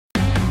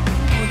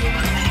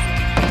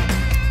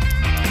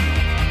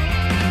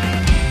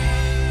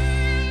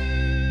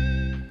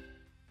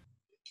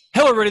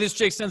everybody. This is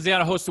Jake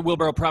Senziano, host of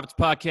Wheelbarrow Profits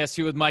Podcast,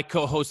 here with my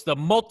co-host, the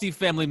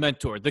multifamily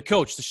mentor, the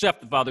coach, the chef,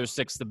 the father of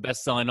six, the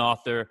best-selling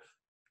author,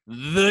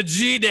 the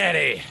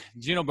G-Daddy,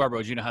 Gino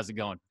Barbaro. Gino, how's it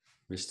going?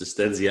 Mr.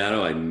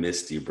 Stenziano, I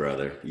missed you,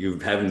 brother. You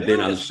haven't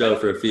been on the show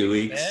for a few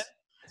weeks. Man.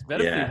 It's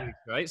been a few weeks,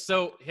 right?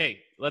 So,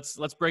 hey, let's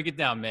break it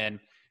down, man.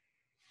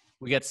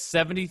 We got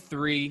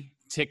 73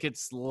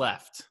 tickets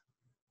left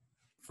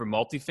for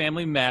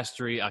Multifamily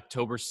Mastery,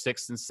 October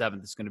 6th and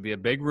 7th. It's going to be a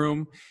big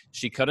room.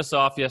 She cut us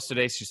off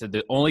yesterday. She said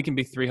there only can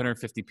be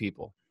 350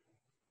 people.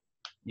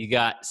 You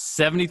got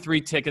 73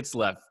 tickets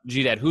left.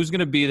 G-Dad, who's going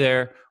to be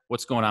there?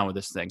 What's going on with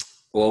this thing?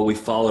 Well, we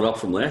followed up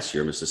from last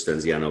year, Mr.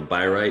 Stenziano.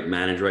 Buy right,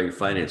 manage right, and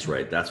finance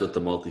right. That's what the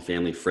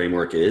multifamily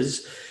framework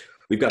is.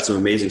 We've got some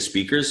amazing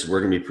speakers. We're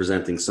going to be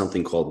presenting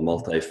something called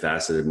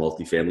multifaceted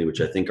multifamily,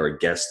 which I think our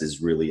guest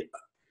is really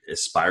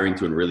aspiring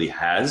to and really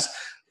has.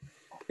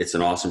 It's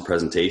an awesome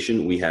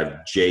presentation. We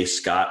have Jay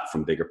Scott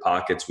from Bigger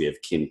Pockets. We have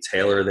Kim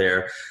Taylor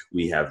there.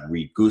 We have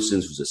Reed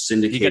Goosens, who's a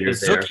syndicator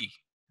there.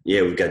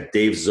 Yeah, we've got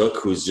Dave Zook,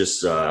 who's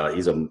just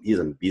he's a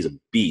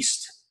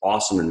beast.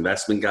 Awesome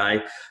investment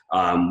guy.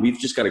 We've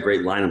just got a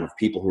great lineup of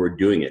people who are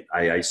doing it.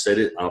 I said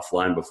it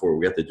offline before.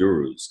 We got the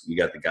gurus. We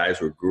got the guys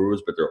who are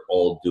gurus, but they're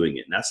all doing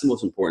it. And that's the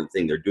most important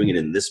thing. They're doing it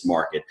in this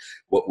market,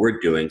 what we're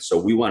doing. So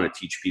we want to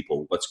teach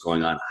people what's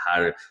going on,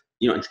 how to,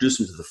 introduce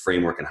them to the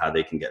framework and how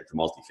they can get to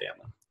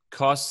multifamily.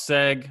 Cost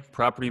seg,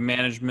 property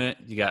management.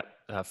 You got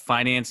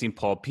financing,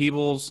 Paul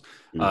Peebles.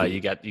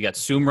 You got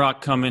Sumrock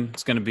coming.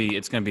 It's gonna be a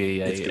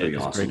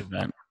awesome. Great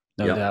event,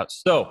 no doubt.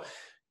 So,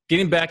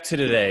 getting back to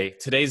today,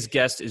 today's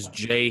guest is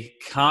Jay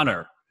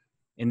Conner.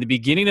 In the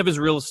beginning of his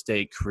real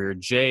estate career,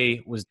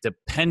 Jay was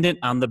dependent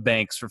on the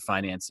banks for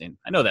financing.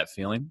 I know that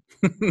feeling,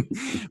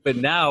 but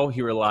now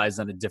he relies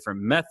on a different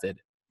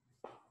method.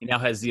 He now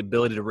has the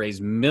ability to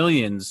raise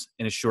millions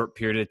in a short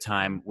period of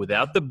time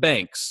without the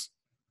banks.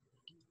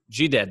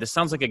 G-Dad, this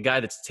sounds like a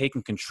guy that's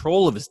taking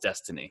control of his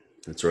destiny.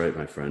 That's right,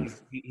 my friend.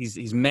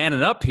 He's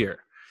manning up here.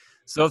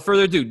 So without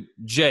further ado,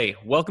 Jay,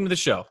 welcome to the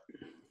show.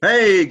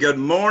 Hey, good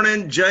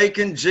morning, Jake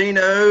and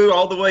Gino,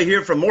 all the way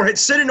here from Morehead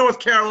City, North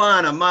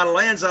Carolina. My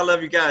lands, I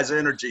love you guys'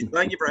 energy.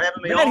 Thank you for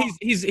having me on.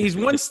 He's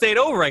one state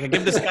over. I can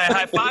give this guy a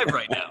high five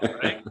right now,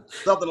 right?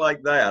 Something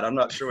like that. I'm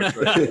not sure.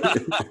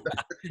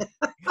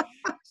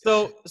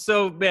 So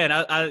man,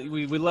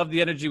 we love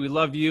the energy. We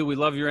love you. We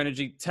love your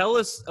energy. Tell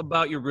us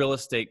about your real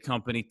estate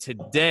company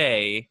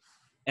today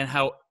and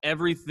how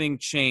everything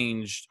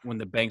changed when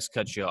the banks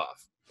cut you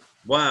off.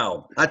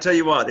 Wow. I tell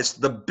you what, it's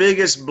the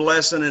biggest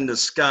blessing in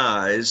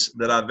disguise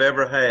that I've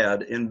ever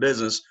had in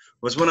business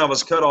was when I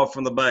was cut off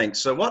from the bank.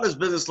 So what does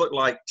business look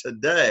like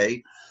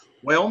today?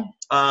 Well,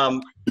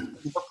 we're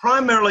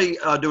primarily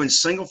doing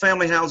single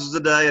family houses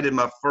today. I did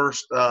my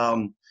first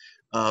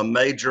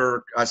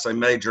major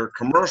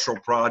commercial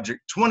project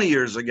 20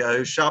 years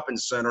ago, shopping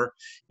center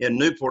in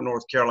Newport,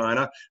 North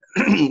Carolina.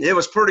 It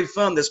was pretty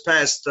fun this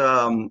past,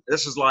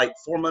 this is like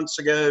 4 months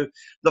ago.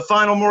 The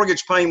final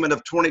mortgage payment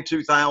of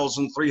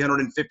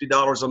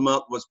 $22,350 a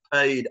month was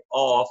paid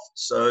off.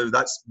 So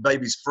that's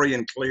baby's free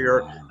and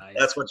clear. Oh, nice.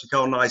 That's what you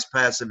call nice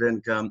passive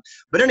income.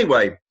 But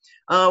anyway,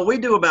 we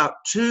do about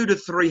 2 to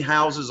 3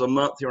 houses a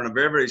month here in a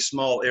very, very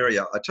small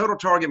area. A total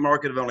target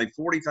market of only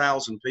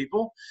 40,000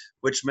 people,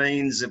 which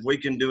means if we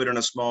can do it in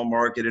a small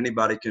market,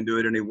 anybody can do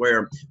it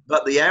anywhere.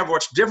 But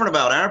what's different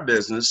about our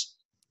business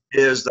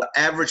is the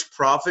average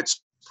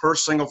profits per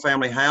single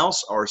family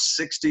house are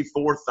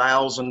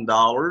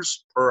 $64,000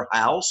 per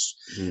house.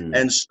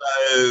 And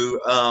so,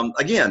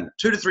 again,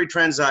 2 to 3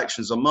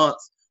 transactions a month,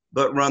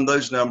 but run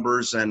those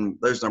numbers and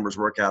those numbers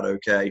work out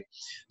okay.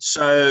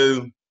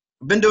 So,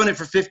 I've been doing it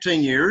for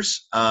 15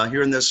 years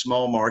here in this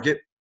small market.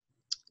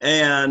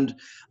 And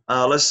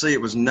let's see,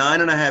 it was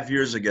 9.5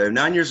 years ago.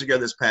 9 years ago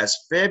this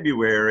past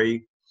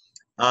February,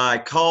 I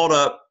called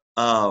up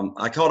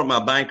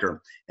my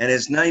banker, and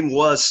his name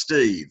was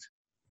Steve.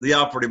 The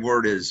operative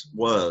word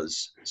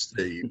was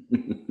Steve.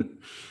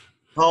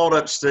 Called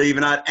up Steve,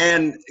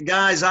 and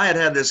guys, I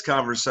had this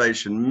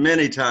conversation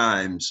many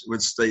times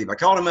with Steve. I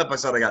called him up. I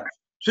said, I got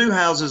 2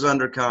 houses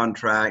under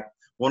contract.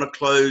 Want to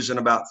close in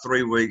about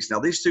 3 weeks. Now,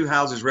 these 2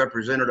 houses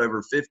represented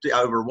over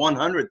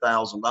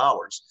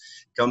 $100,000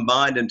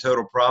 combined in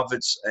total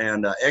profits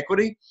and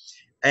equity.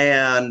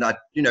 And I,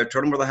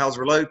 told him where the houses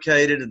were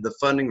located and the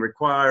funding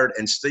required.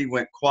 And Steve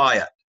went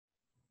quiet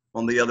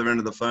on the other end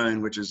of the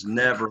phone, which is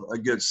never a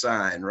good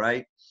sign,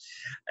 right?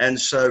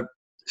 And so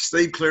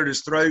Steve cleared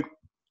his throat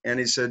and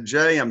he said,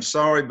 Jay, I'm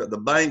sorry, but the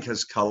bank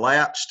has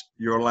collapsed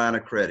your line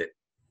of credit.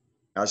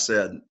 I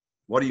said,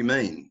 what do you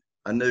mean?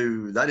 I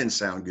knew that didn't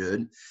sound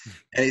good.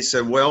 And he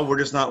said, well, we're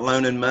just not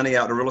loaning money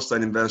out to real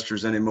estate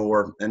investors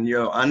anymore. And,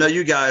 I know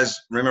you guys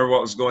remember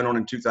what was going on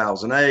in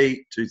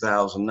 2008,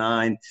 2009.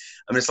 I mean,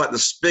 it's like the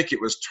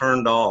spigot was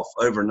turned off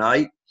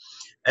overnight.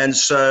 And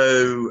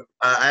so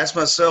I asked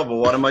myself, well,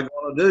 what am I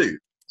going to do?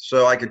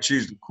 So I could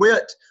choose to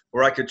quit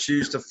or I could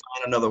choose to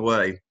find another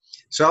way.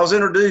 So I was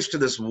introduced to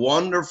this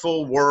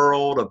wonderful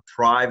world of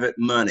private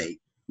money,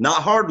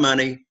 not hard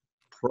money,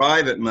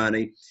 private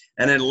money.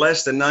 And in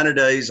less than 90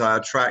 days, I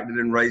attracted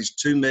and raised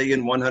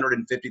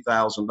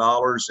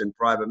 $2,150,000 in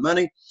private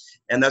money.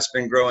 And that's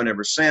been growing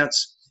ever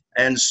since.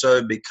 And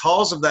so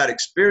because of that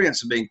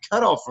experience of being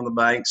cut off from the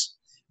banks,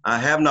 I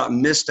have not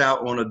missed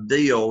out on a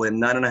deal in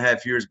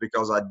 9.5 years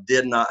because I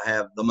did not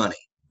have the money.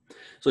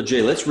 So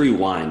Jay, let's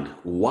rewind.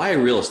 Why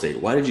real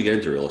estate? Why did you get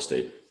into real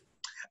estate?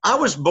 I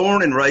was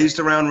born and raised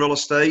around real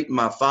estate.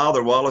 My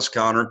father, Wallace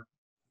Connor,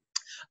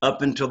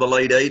 up until the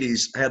late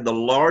 80s, had the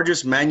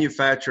largest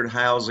manufactured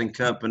housing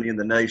company in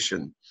the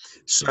nation.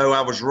 So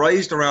I was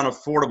raised around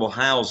affordable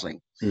housing.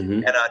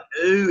 And I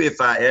knew if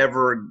I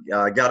ever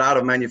got out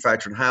of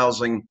manufactured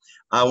housing,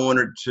 I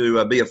wanted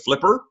to be a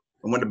flipper.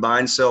 I wanted to buy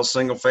and sell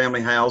single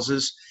family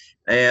houses.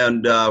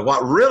 And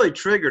what really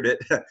triggered it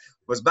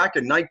was back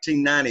in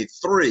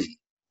 1993.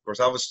 Of course,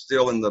 I was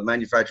still in the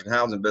manufactured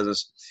housing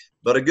business,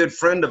 but a good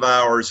friend of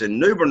ours in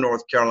New Bern,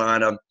 North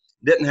Carolina,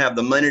 didn't have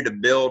the money to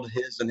build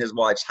his and his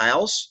wife's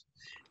house.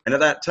 And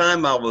at that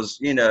time I was,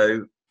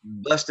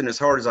 busting as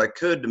hard as I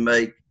could to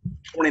make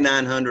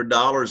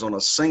 $2,900 on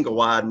a single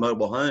wide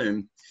mobile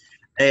home.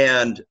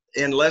 And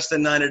in less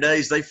than 90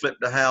 days, they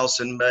flipped the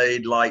house and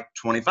made like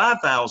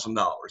 $25,000.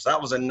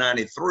 That was in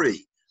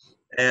 93.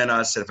 And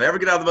I said, if I ever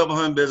get out of the mobile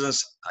home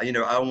business, I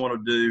want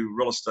to do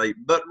real estate.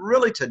 But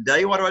really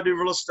today, why do I do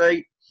real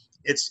estate?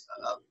 It's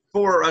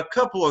for a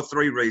couple of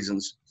three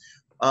reasons.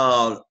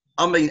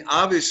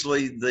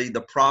 Obviously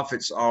the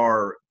profits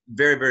are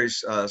very, very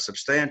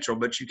substantial,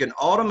 but you can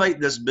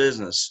automate this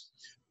business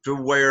to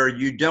where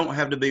you don't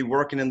have to be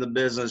working in the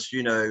business,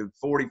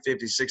 40,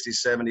 50, 60,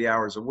 70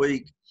 hours a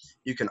week.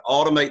 You can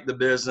automate the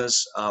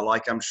business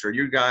like I'm sure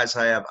you guys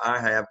have, I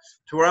have,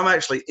 to where I'm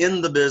actually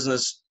in the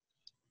business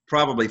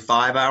probably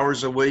 5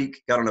 hours a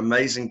week, got an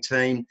amazing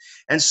team.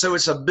 And so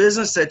it's a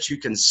business that you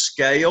can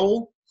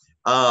scale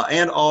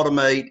and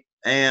automate.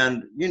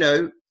 And,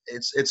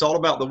 it's all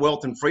about the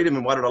wealth and freedom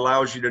and what it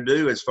allows you to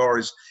do as far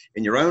as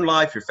in your own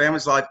life, your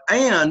family's life,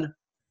 and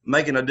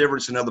making a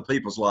difference in other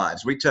people's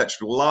lives. We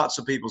touched lots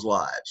of people's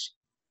lives.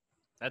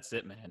 That's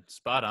it, man.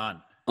 Spot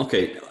on.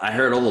 Okay, I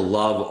heard all the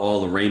love, all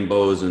the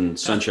rainbows and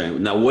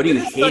sunshine. Now, what do you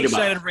hate about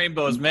sunshine and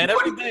rainbows, man?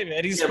 Every day,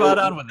 man. He's spot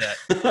on with that.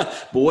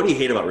 But what do you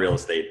hate about real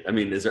estate? I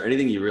mean, is there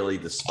anything you really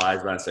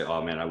despise about it and say,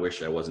 oh man, I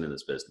wish I wasn't in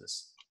this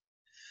business?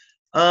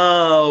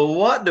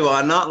 What do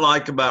I not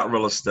like about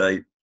real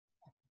estate?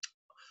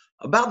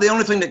 About the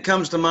only thing that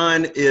comes to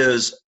mind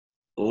is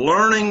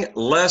learning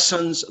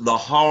lessons the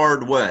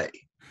hard way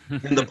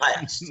in the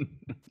past.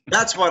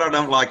 That's what I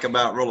don't like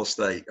about real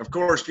estate. Of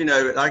course,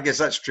 I guess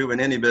that's true in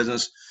any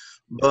business,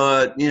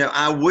 but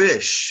I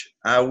wish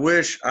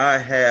I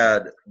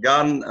had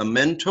gotten a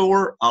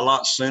mentor a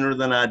lot sooner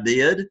than I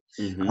did.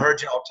 I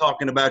heard y'all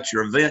talking about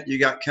your event you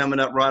got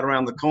coming up right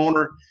around the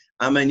corner.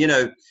 I mean,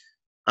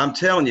 I'm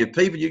telling you,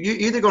 people, you're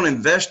either going to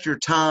invest your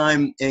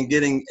time in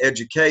getting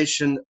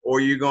education, or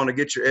you're going to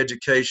get your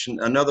education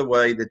another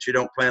way that you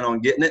don't plan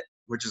on getting it,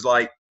 which is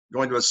like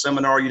going to a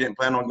seminar you didn't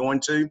plan on going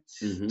to.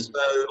 So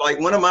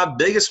like one of my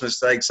biggest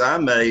mistakes I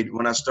made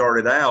when I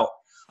started out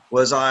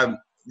was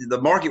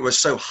the market was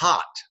so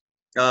hot,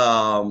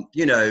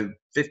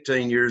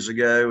 15 years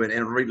ago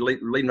and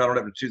leading on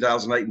up to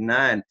 2008 and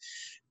 9.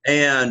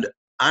 And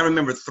I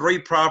remember 3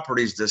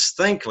 properties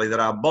distinctly that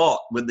I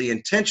bought with the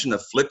intention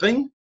of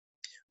flipping,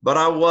 but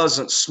I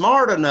wasn't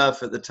smart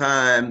enough at the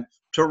time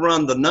to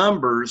run the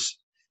numbers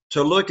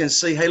to look and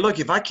see, hey, look,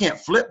 if I can't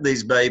flip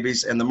these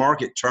babies and the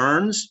market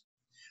turns,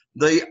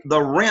 the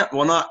rent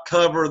will not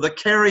cover the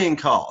carrying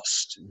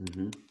cost.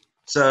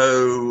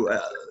 So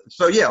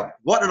yeah,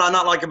 what did I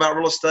not like about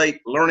real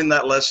estate? Learning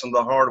that lesson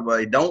the hard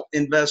way. Don't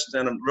invest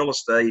in real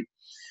estate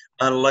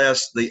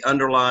unless the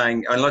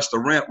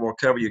rent will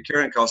cover your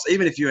carrying costs,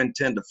 even if you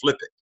intend to flip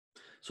it.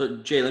 So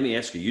Jay, let me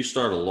ask you, you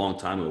started a long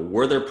time ago.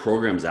 Were there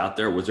programs out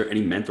there? Was there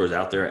any mentors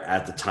out there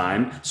at the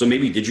time? So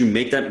maybe did you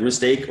make that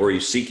mistake, or are you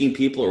seeking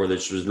people, or there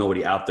was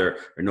nobody out there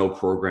or no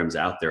programs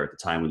out there at the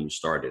time when you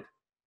started?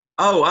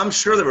 Oh, I'm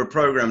sure there were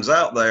programs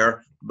out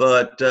there,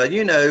 but I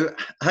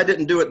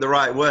didn't do it the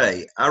right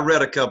way. I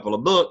read a couple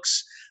of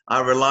books. I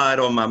relied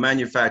on my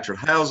manufactured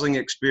housing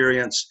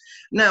experience.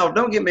 Now,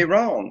 don't get me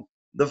wrong.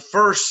 The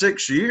first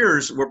 6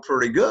 years were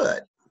pretty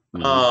good.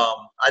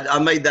 I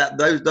made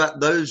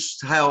those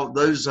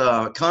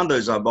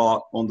condos I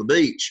bought on the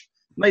beach,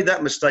 made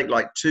that mistake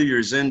like 2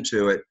 years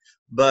into it.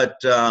 But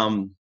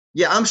I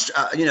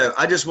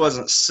just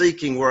wasn't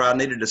seeking where I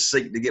needed to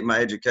seek to get my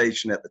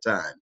education at the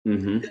time.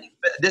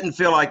 Didn't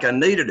feel like I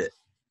needed it.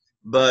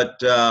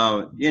 But,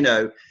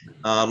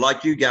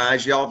 like you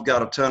guys, y'all have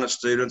got a ton of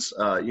students.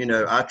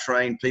 I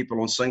train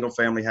people on single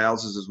family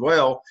houses as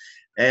well.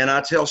 And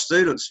I tell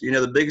students,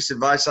 the biggest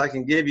advice I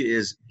can give you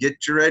is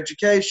get your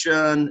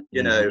education,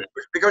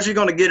 because you're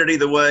going to get it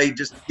either way.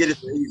 Just get it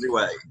the easy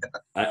way.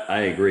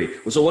 I agree.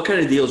 So what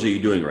kind of deals are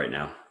you doing right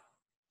now?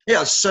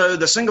 Yeah. So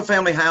the single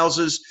family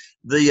houses,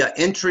 the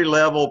entry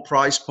level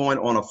price point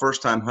on a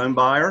first time home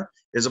buyer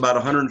is about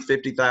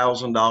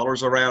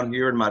 $150,000 around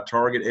here in my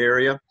target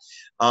area.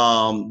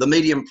 The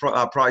medium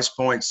price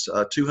point's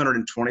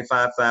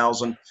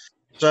 $225,000.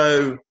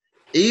 So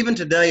even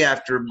today,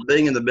 after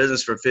being in the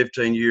business for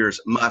 15 years,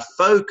 my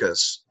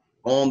focus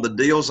on the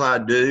deals I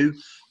do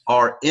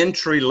are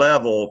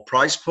entry-level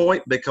price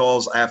point,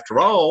 because after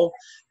all,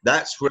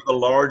 that's where the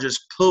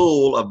largest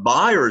pool of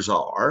buyers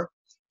are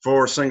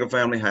for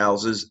single-family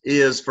houses,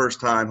 is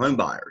first-time home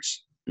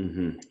buyers.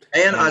 Mm-hmm.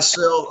 And I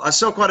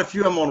sell quite a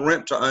few of them on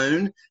rent to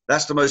own.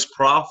 That's the most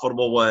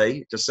profitable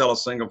way to sell a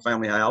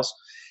single-family house,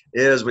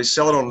 is we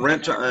sell it on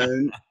rent to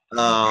own.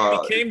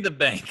 Became the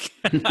bank.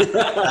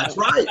 That's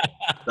right.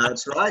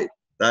 That's right.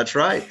 That's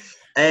right.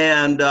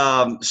 And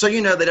so,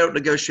 they don't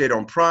negotiate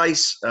on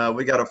price.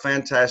 We got a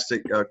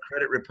fantastic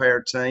credit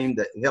repair team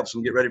that helps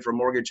them get ready for a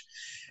mortgage.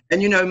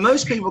 And,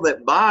 most people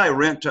that buy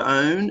rent to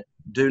own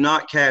do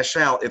not cash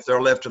out if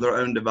they're left to their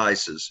own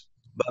devices.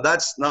 But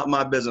that's not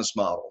my business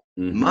model.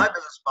 Mm-hmm. My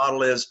business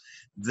model is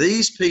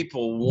these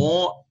people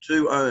want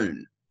to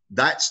own.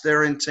 That's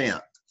their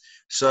intent.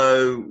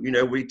 So,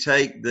 we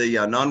take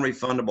the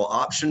non-refundable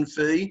option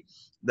fee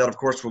that, of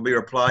course, will be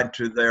applied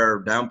to their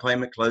down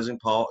payment, closing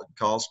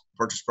costs,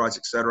 purchase price,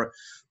 etc.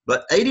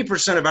 But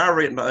 80% of our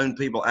rent-to-own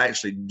people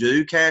actually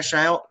do cash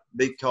out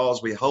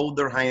because we hold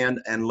their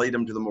hand and lead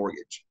them to the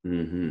mortgage.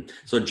 Mm-hmm.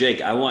 So,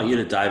 Jake, I want you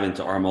to dive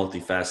into our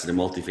multifaceted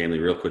multifamily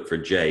real quick for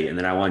Jay, and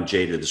then I want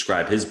Jay to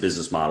describe his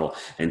business model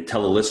and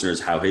tell the listeners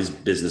how his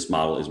business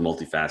model is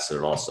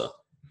multifaceted also.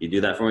 You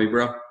do that for me,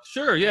 bro?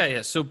 Sure.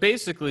 Yeah. So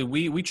basically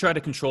we try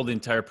to control the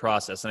entire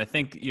process, and I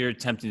think you're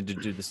attempting to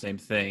do the same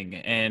thing.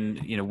 And,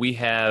 we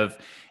have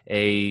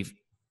a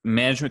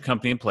management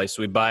company in place.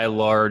 So we buy a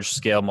large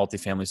scale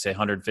multifamily, say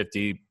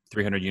 150,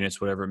 300 units,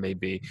 whatever it may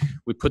be.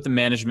 We put the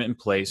management in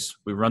place.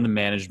 We run the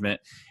management.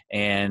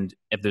 And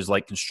if there's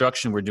like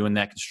construction, we're doing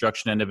that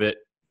construction end of it.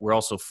 We're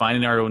also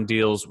finding our own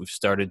deals. We've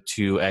started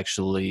to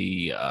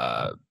actually,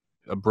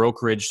 a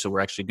brokerage. So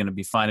we're actually going to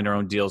be finding our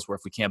own deals where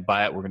if we can't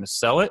buy it, we're going to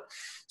sell it.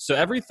 So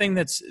everything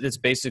that's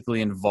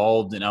basically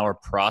involved in our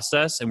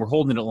process, and we're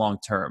holding it long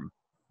term,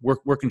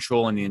 we're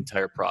controlling the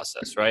entire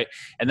process, right?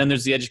 And then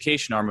there's the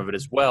education arm of it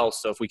as well.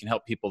 So if we can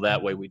help people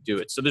that way, we do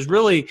it. So there's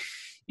really,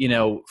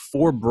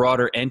 4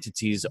 broader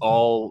entities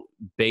all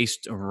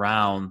based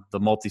around the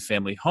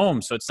multifamily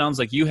home. So it sounds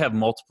like you have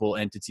multiple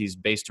entities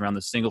based around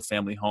the single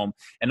family home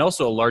and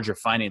also a larger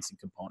financing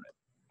component.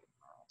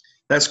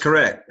 That's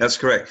correct. That's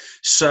correct.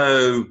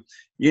 So,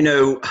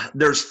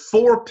 there's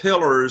 4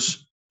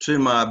 pillars to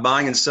my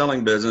buying and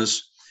selling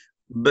business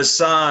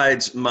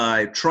besides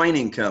my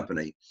training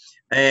company.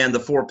 And the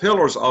 4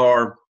 pillars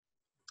are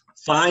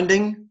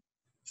finding,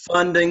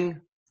 funding,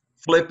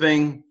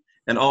 flipping,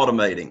 and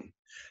automating.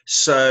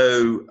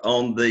 So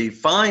on the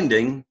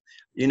finding,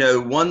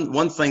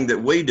 one thing that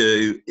we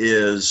do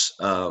is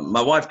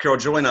my wife, Carol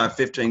Joy, and I,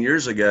 15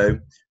 years ago,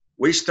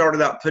 we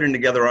started out putting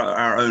together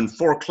our own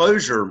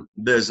foreclosure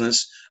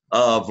business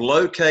of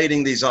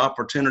locating these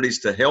opportunities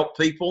to help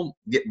people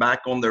get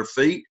back on their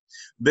feet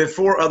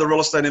before other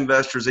real estate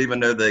investors even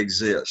know they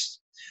exist.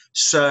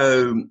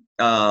 So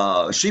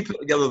she put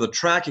together the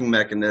tracking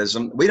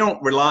mechanism. We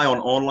don't rely on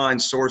online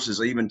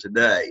sources even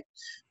today,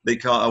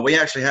 because we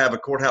actually have a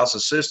courthouse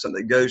assistant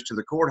that goes to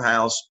the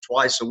courthouse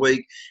twice a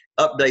week,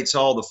 updates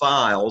all the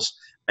files,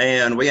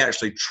 and we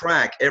actually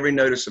track every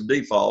notice of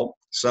default.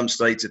 Some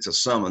states it's a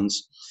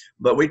summons,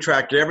 but we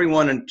track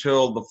everyone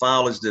until the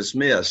file is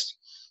dismissed.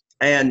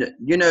 And,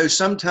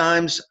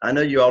 sometimes, I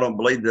know you all don't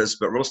believe this,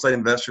 but real estate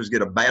investors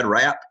get a bad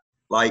rap,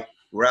 like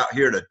we're out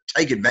here to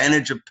take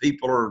advantage of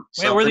people or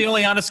something. Well, we're the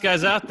only honest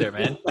guys out there,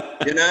 man.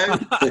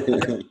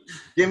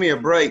 Give me a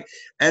break.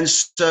 And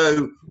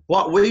so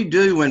what we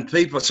do when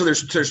people, so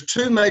there's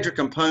 2 major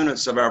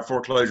components of our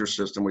foreclosure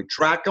system. We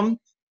track them.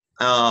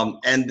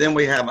 And then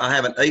I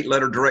have an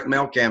 8-letter direct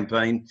mail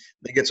campaign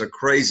that gets a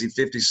crazy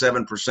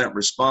 57%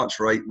 response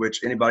rate,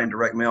 which anybody in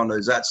direct mail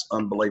knows that's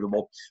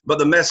unbelievable. But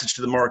the message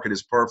to the market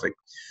is perfect.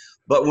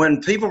 But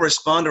when people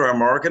respond to our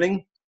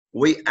marketing,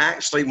 we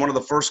actually, one of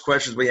the first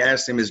questions we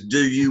ask them is,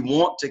 do you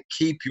want to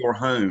keep your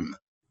home?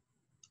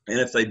 And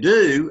if they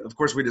do, of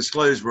course, we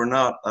disclose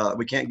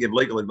we can't give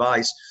legal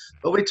advice,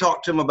 but we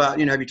talk to them about,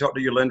 have you talked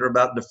to your lender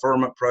about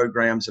deferment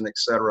programs and et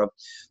cetera.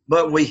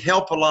 But we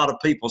help a lot of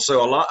people.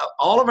 So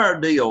all of our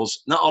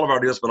deals, not all of our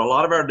deals, but a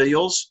lot of our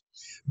deals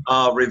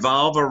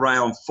revolve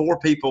around 4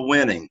 people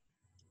winning.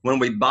 When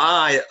we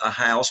buy a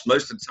house,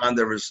 most of the time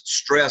there is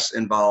stress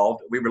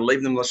involved. We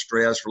relieve them of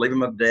stress, relieve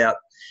them of debt.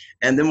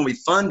 And then when we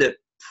fund it,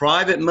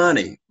 private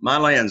money, my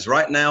lands.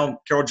 Right now,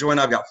 Carol Joy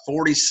and I've got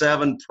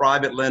 47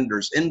 private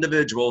lenders,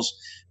 individuals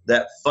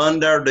that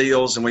fund our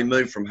deals, and we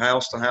move from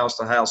house to house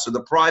to house. So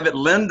the private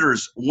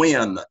lenders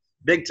win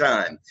big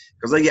time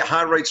because they get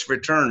high rates of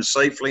return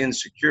safely and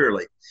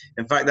securely.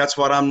 In fact, that's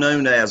what I'm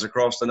known as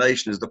across the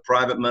nation, is the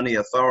private money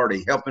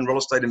authority, helping real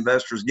estate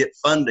investors get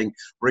funding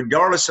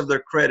regardless of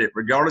their credit,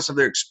 regardless of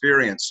their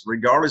experience,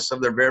 regardless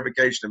of their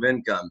verification of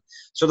income.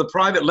 So the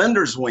private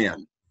lenders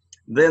win.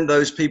 Then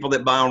those people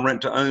that buy on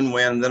rent to own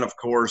win. And then, of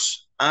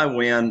course, I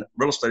win.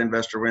 Real estate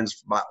investor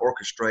wins by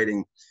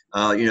orchestrating,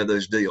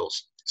 those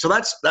deals. So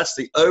that's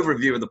the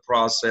overview of the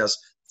process.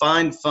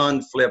 Find,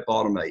 fund, flip,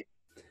 automate.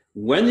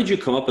 When did you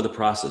come up with the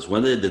process?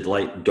 When did the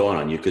light dawn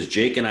on you? Because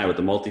Jake and I, with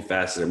the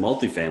multifaceted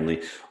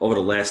multifamily, over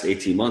the last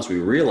 18 months, we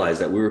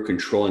realized that we were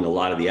controlling a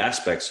lot of the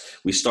aspects.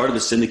 We started the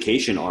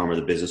syndication arm of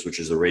the business, which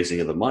is the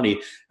raising of the money.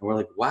 And we're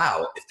like,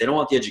 wow, if they don't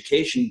want the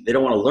education, they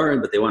don't want to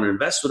learn, but they want to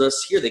invest with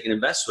us, here they can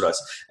invest with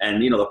us.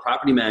 And, the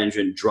property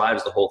management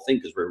drives the whole thing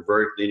because we're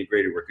vertically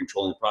integrated. We're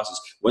controlling the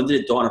process. When did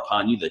it dawn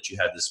upon you that you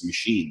had this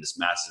machine, this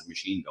massive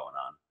machine going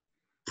on?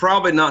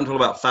 Probably not until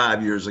about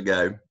 5 years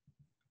ago.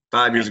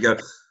 5 years ago.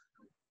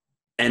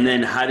 And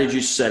then how did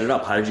you set it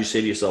up? How did you say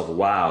to yourself,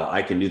 wow,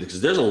 I can do this?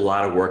 Because there's a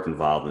lot of work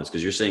involved in this,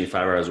 because you're saying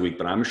 5 hours a week,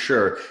 but I'm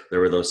sure there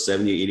were those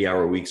 70,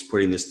 80-hour weeks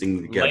putting this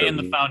thing together. Laying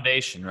the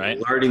foundation, right?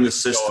 Learning the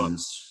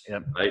systems,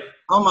 yep. Right?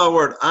 Oh, my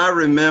word. I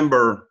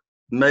remember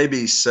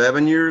maybe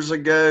 7 years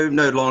ago,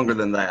 no, longer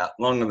than that,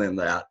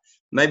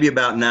 maybe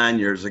about 9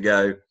 years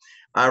ago.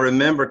 I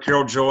remember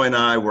Carol Joy and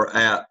I were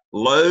at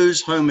Lowe's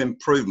Home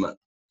Improvement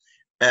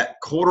at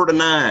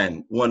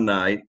 8:45 one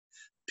night,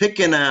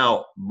 picking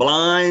out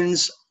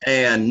blinds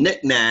and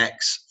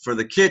knickknacks for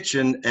the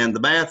kitchen and the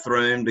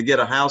bathroom to get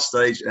a house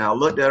stage. And I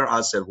looked at her,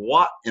 I said,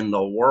 what in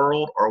the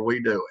world are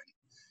we doing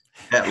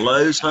at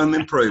Lowe's Home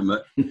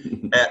Improvement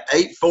at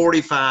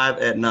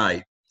 8:45 at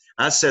night?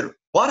 I said,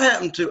 what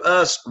happened to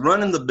us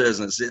running the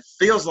business? It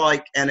feels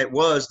like, and it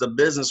was, the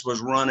business was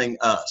running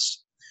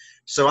us.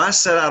 So I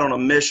set out on a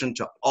mission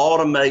to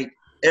automate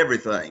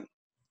everything,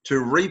 to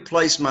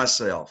replace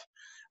myself.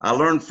 I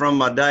learned from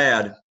my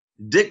dad,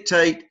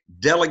 dictate,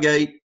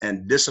 delegate,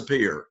 and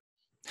disappear.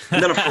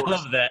 And then, of course, I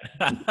love that.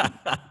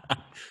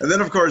 and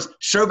then, of course,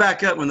 show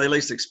back up when they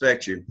least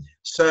expect you.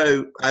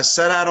 So I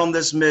set out on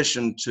this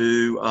mission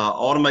to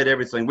automate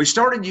everything. We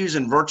started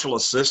using virtual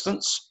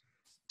assistants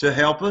to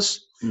help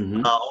us.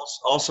 Mm-hmm.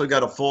 Also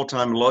got a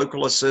full-time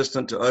local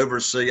assistant to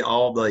oversee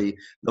all the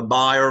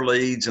buyer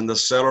leads and the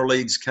seller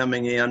leads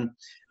coming in.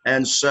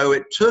 And so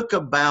it took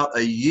about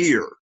a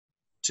year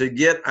to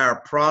get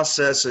our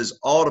processes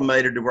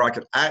automated to where I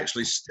could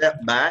actually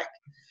step back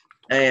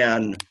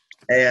and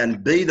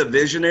be the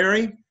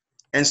visionary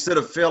instead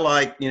of feel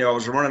like, I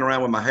was running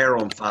around with my hair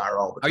on fire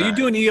all the time. Are you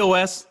doing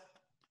EOS?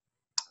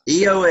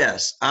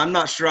 EOS. I'm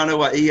not sure I know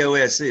what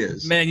EOS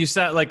is. Man, you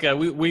sound like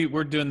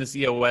we're doing this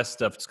EOS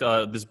stuff. It's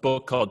called this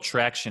book called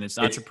Traction. It's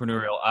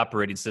Entrepreneurial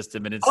Operating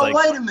System, and it's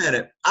wait a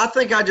minute. I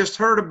think I just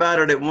heard about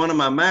it at one of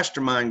my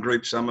mastermind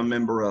groups I'm a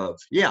member of.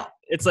 Yeah.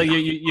 It's like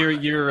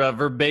you're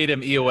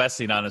verbatim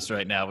EOSing on us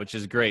right now, which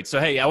is great. So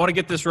hey, I want to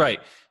get this right: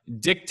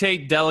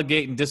 dictate,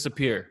 delegate, and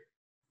disappear.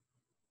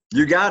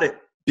 You got it.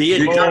 Be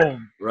it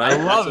boom. Right? I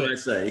love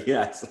That's what I say.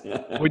 Yes.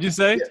 What'd you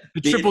say?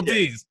 The triple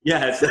D's.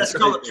 Yes. It's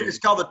called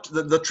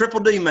the Triple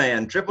D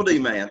Man. Triple D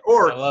Man.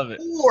 Or I love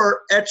it.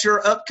 Or at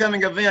your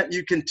upcoming event,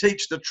 you can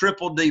teach the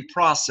Triple D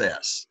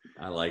process.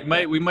 I like.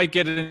 We might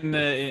get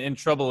in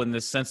trouble in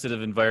this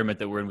sensitive environment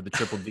that we're in with the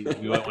triple D.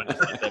 We might want to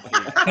take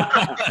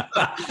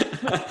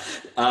that.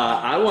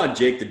 I want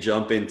Jake to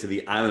jump into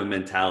the I'm a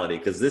mentality,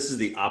 because this is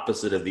the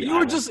opposite of the.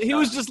 He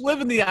was just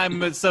living the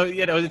I'm a, so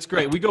it's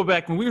great. We go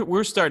back when we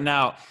were starting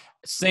out.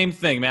 Same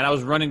thing, man. I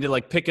was running to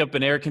like pick up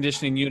an air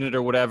conditioning unit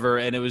or whatever,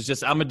 and it was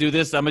just I'm gonna do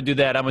this, I'm gonna do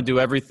that, I'm gonna do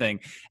everything.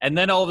 And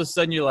then all of a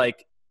sudden you're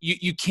like,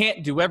 you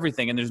can't do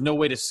everything, and there's no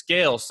way to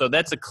scale. So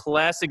that's a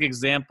classic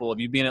example of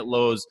you being at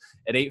Lowe's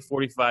at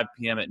 8:45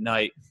 p.m. at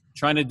night,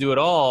 trying to do it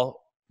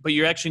all, but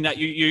you're actually not.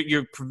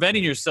 You're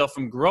preventing yourself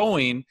from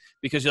growing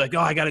because you're like, oh,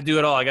 I got to do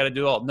it all. I got to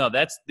do it all. No,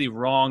 that's the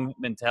wrong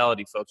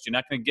mentality, folks. You're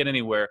not going to get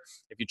anywhere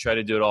if you try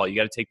to do it all. You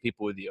got to take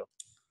people with you.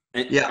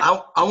 Yeah,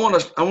 I want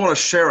to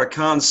share a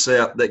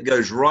concept that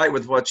goes right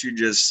with what you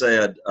just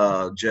said,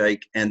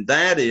 Jake, and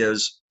that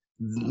is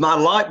my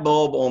light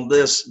bulb on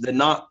this did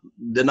not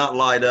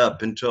light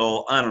up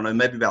until, I don't know,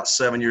 maybe about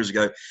 7 years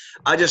ago.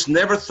 I just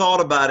never thought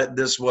about it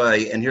this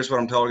way, and here's what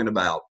I'm talking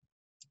about.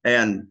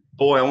 And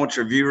boy, I want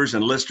your viewers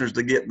and listeners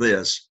to get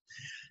this.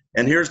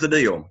 And here's the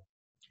deal.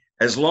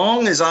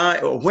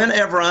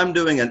 Whenever I'm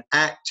doing an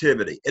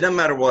activity, it doesn't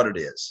matter what it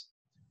is.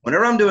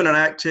 Whenever I'm doing an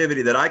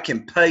activity that I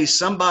can pay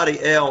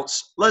somebody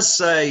else, let's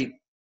say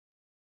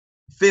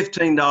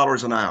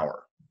 $15 an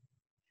hour.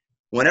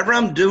 Whenever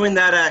I'm doing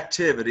that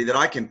activity that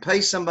I can pay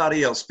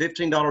somebody else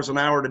 $15 an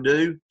hour to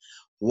do,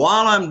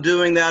 while I'm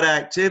doing that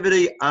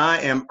activity, I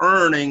am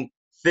earning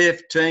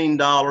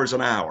 $15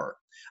 an hour.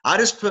 I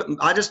just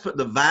put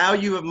the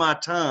value of my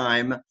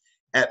time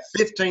at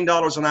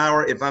 $15 an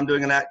hour if I'm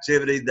doing an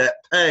activity that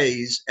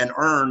pays and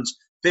earns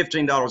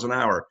 $15 an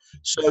hour.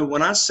 So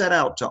when I set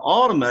out to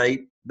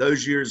automate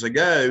those years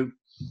ago,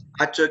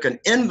 I took an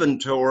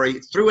inventory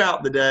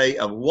throughout the day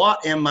of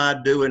what am I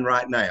doing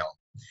right now?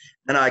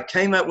 And I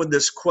came up with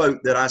this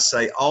quote that I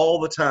say all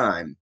the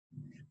time.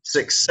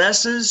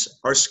 Successes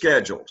are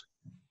scheduled.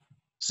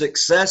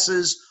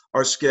 Successes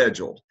are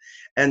scheduled.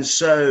 And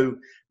so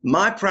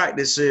my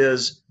practice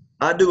is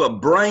I do a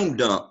brain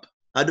dump.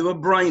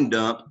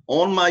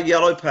 On my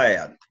yellow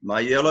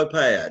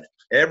pad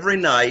every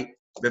night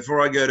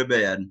before I go to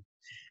bed.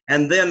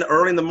 And then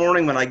early in the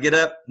morning when I get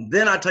up,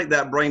 then I take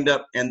that brain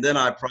dump and then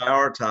I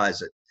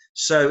prioritize it.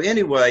 So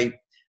anyway,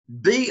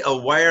 be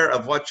aware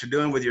of what you're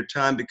doing with your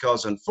time,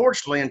 because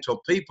unfortunately,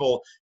 until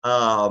people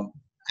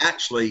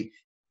actually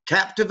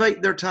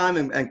captivate their time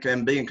and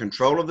can be in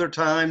control of their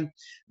time,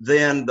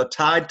 then the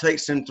tide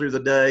takes them through the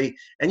day.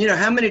 And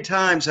how many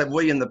times have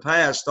we in the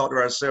past thought to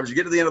ourselves, you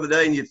get to the end of the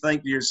day and you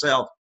think to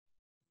yourself,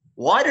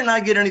 why didn't I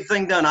get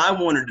anything done I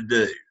wanted to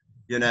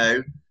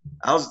do?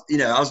 I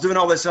was doing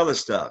all this other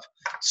stuff.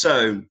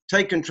 So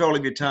take control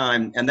of your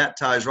time, and that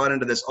ties right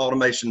into this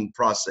automation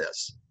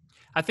process.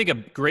 I think a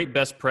great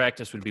best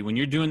practice would be when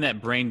you're doing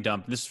that brain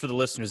dump, this is for the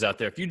listeners out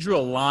there, if you drew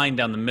a line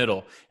down the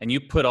middle and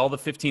you put all the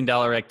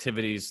 $15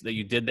 activities that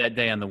you did that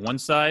day on the one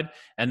side,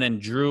 and then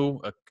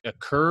drew a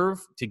curve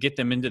to get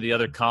them into the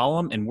other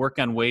column, and work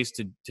on ways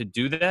to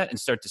do that and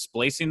start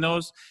displacing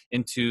those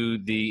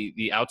into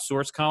the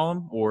outsource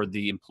column or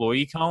the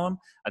employee column,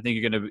 I think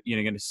you're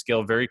going to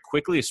scale very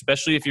quickly,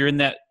 especially if you're in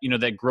that,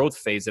 that growth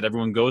phase that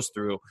everyone goes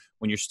through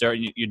when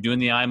you're doing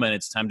the IMA and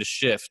it's time to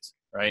shift.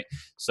 Right.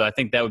 So I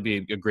think that would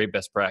be a great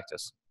best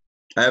practice.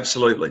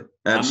 Absolutely.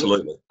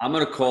 Absolutely. I'm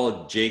going to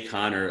call Jay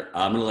Connor.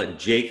 I'm going to let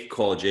Jake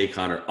call Jay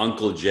Connor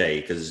Uncle Jay,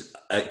 because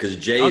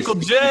Jay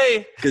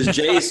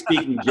is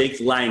speaking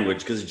Jake's language,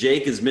 because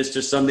Jake is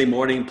Mr. Sunday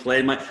morning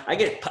playing I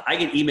get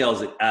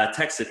emails,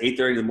 texts at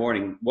 8:30 in the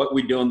morning, what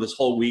we doing this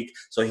whole week.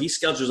 So he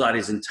schedules out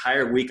his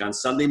entire week on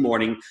Sunday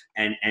morning,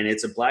 and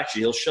it's a black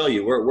sheet. He'll show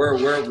you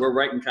we're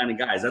writing kind of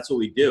guys. That's what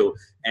we do.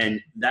 And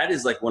that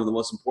is like one of the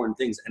most important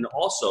things. And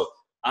also,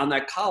 on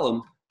that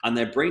column, on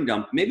that brain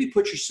dump, maybe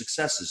put your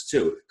successes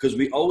too, because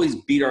we always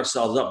beat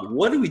ourselves up.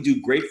 What do we do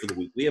great for the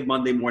week? We have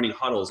Monday morning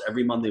huddles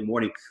every Monday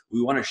morning.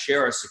 We want to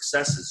share our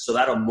successes, so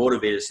that'll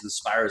motivate us and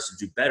inspire us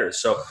to do better.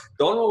 So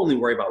don't only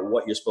worry about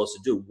what you're supposed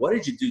to do. What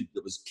did you do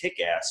that was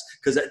kick-ass?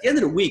 Because at the end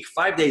of the week,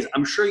 5 days,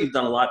 I'm sure you've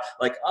done a lot.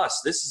 Like us,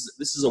 this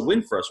is a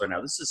win for us right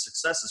now. This is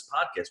Successes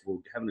Podcast. We're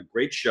having a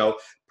great show.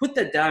 Put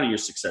that down in your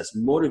success,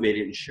 motivate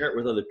it, and share it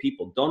with other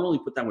people. Don't only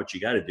put down what you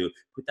got to do,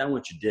 put down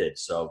what you did.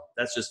 So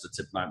that's just the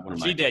tip.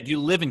 Dad,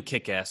 you live in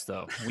kick-ass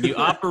though. When you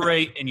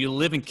operate and you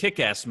live in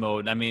kick-ass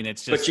mode, I mean,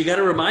 it's just. But you got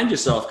to remind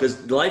yourself,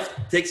 because life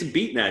takes a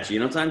beating at you.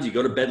 Sometimes you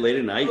go to bed late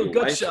at night.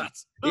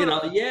 Gunshots.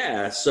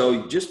 Yeah.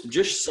 So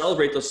just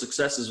celebrate those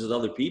successes with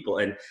other people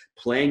and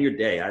plan your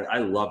day. I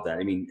love that.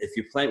 I mean, if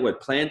you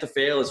plan to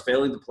fail is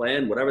failing to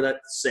plan, whatever that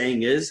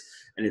saying is.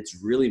 And it's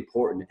really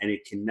important, and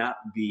it cannot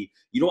be,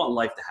 you don't want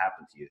life to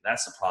happen to you.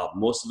 That's the problem.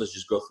 Most of us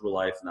just go through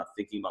life not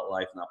thinking about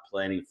life, not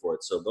planning for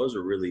it. So those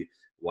are really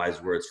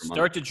wise words from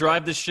Start to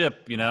drive the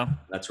ship,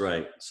 That's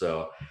right.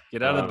 So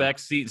get out of the back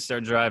seat and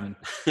start driving.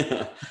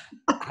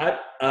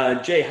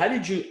 Jay, how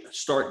did you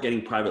start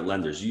getting private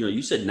lenders?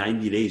 You said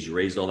 90 days you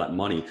raised all that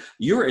money.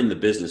 You're in the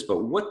business,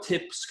 but what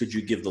tips could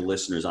you give the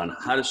listeners on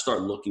how to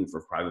start looking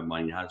for private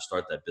money and how to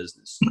start that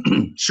business?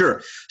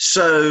 Sure.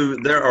 So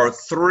there are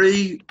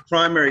 3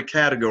 primary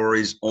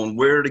categories on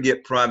where to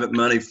get private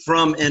money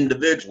from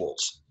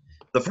individuals.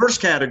 The first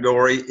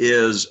category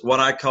is what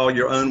I call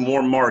your own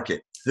warm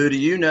market. Who do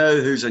you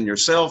know? Who's in your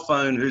cell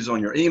phone? Who's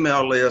on your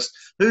email list?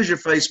 Who's your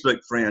Facebook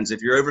friends?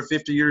 If you're over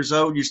 50 years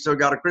old, you still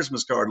got a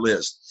Christmas card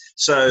list.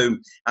 So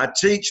I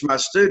teach my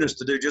students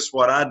to do just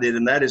what I did,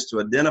 and that is to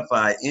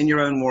identify in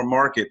your own warm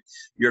market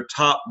your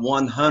top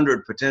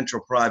 100 potential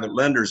private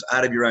lenders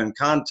out of your own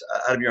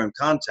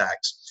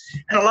contacts.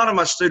 And a lot of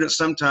my students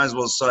sometimes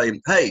will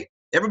say, hey,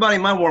 everybody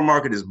in my warm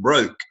market is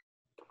broke.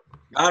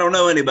 I don't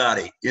know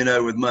anybody,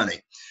 with money.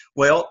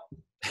 Well,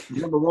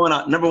 number one,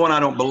 I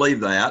don't believe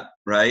that,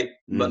 right?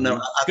 But no,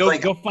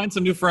 go find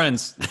some new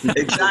friends.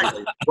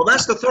 Exactly. Well,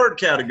 that's the third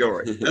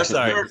category.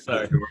 Sorry.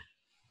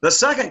 The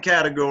second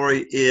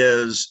category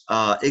is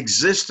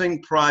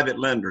existing private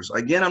lenders.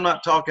 Again, I'm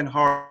not talking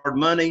hard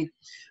money.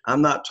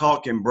 I'm not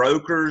talking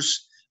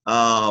brokers.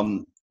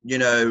 A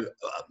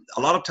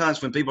lot of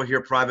times when people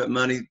hear private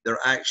money, they're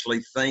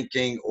actually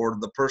thinking, or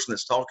the person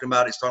that's talking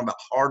about it is talking about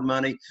hard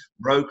money,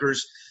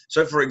 brokers.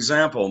 So, for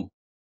example,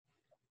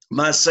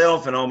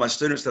 myself and all my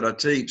students that I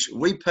teach,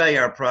 we pay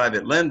our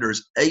private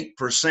lenders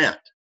 8%.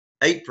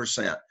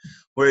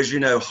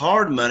 Whereas,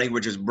 hard money,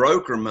 which is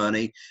broker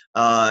money,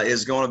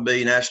 is going to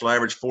be national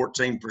average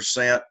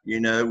 14%,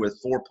 with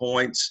 4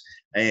 points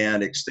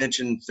and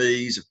extension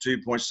fees of 2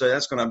 points. So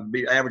that's going to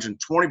be averaging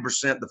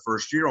 20% the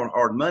first year on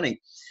hard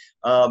money.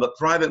 But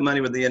private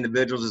money with the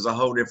individuals is a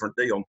whole different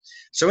deal.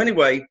 So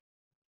anyway,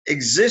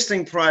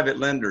 existing private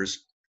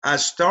lenders, I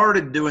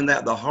started doing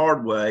that the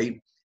hard way.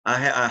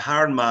 I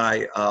hired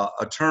my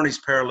attorney's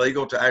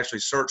paralegal to actually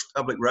search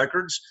public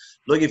records,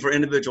 looking for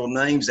individual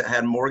names that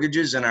had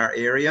mortgages in our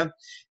area.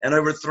 And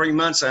over 3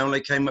 months, I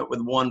only came up with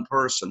one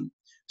person.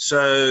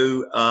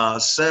 So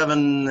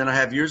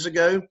 7.5 years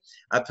ago,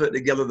 I put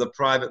together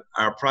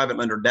our private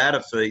lender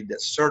data feed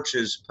that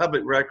searches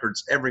public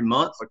records every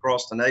month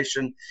across the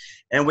nation.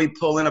 And we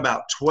pull in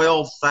about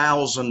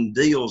 12,000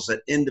 deals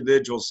that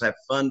individuals have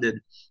funded.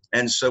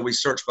 And so we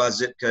search by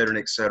zip code and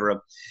et cetera.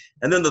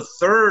 And then the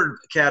third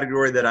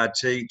category that I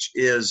teach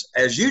is,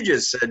 as you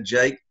just said,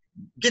 Jake,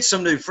 get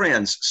some new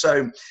friends.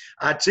 So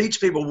I teach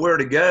people where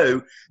to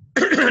go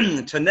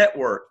to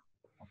network.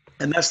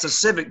 And that's the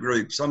civic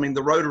groups. I mean,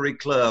 the Rotary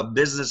Club,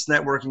 Business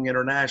Networking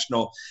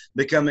International,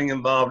 becoming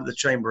involved with the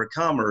Chamber of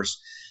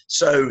Commerce.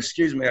 So,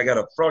 excuse me, I got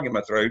a frog in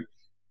my throat.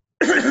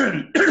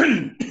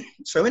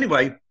 So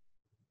anyway,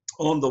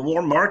 on the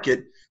warm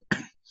market,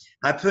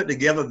 I put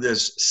together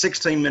this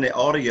 16-minute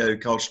audio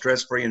called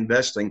Stress-Free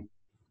Investing.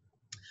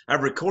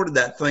 I've recorded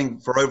that thing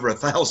for over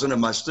 1,000 of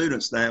my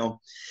students now.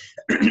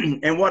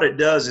 And what it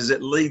does is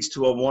it leads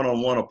to a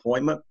one-on-one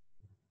appointment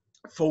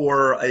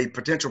for a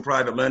potential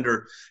private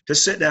lender to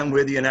sit down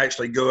with you and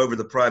actually go over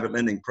the private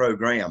lending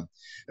program.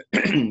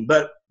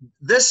 But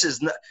this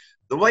is not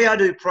the way I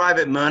do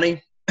private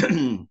money.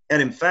 And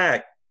in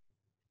fact,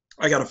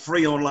 I got a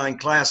free online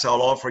class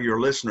I'll offer your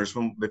listeners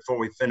before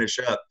we finish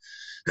up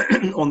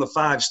on the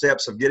 5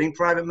 steps of getting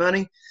private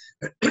money.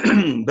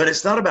 But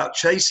it's not about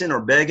chasing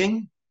or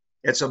begging.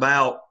 It's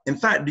about, in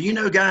fact, do you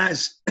know,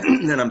 guys,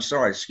 and I'm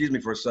sorry, excuse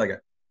me for a second,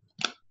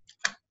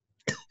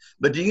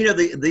 but do you know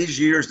these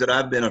years that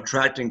I've been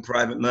attracting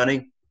private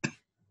money,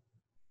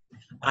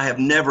 I have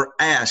never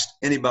asked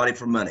anybody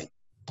for money.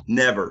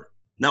 Never.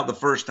 Not the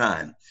first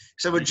time.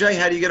 So, well, Jay,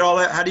 how do you get all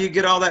that? How do you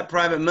get all that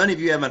private money if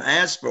you haven't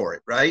asked for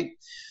it, right?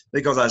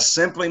 Because I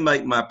simply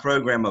make my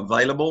program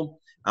available.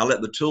 I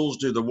let the tools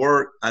do the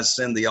work. I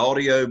send the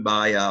audio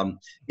by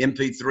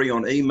MP3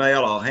 on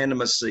email. I'll hand them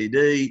a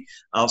CD.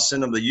 I'll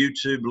send them the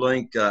YouTube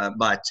link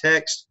by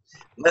text.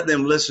 Let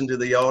them listen to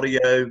the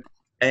audio.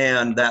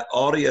 And that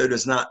audio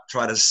does not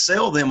try to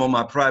sell them on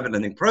my private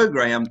lending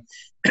program.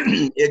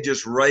 It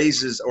just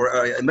raises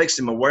or it makes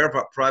them aware of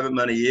what private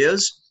money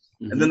is.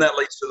 Mm-hmm. And then that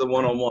leads to the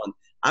one-on-one.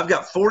 I've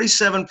got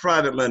 47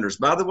 private lenders.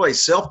 By the way,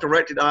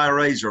 self-directed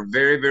IRAs are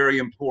very, very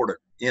important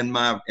in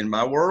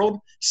my world.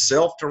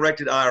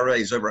 Self-directed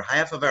IRAs, over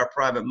half of our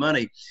private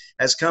money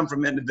has come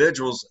from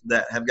individuals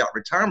that have got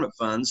retirement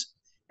funds,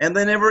 and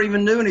they never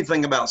even knew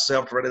anything about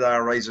self-directed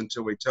IRAs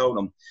until we told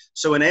them.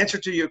 So in answer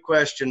to your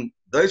question,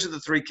 those are the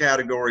 3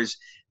 categories.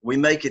 We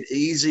make it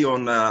easy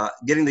on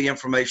getting the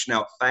information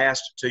out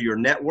fast to your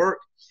network,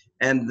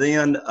 and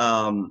then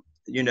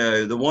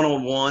the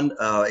one-on-one,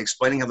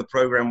 explaining how the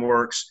program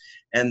works.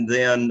 And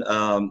then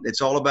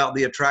it's all about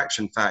the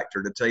attraction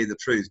factor, to tell you the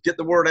truth. Get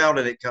the word out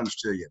and it comes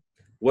to you.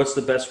 What's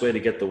the best way to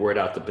get the word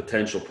out to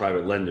potential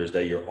private lenders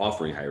that you're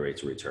offering high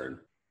rates of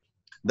return?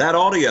 That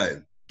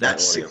audio, that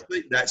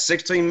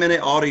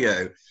 16-minute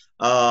audio.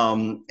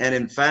 And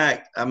in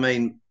fact,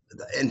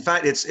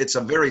 it's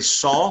a very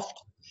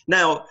soft.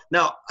 Now,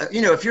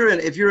 if you're in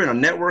a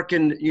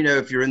networking,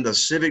 if you're in the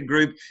civic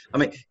group,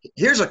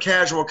 here's a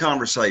casual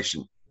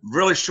conversation,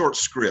 really short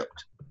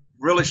script.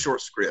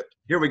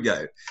 Here we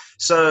go.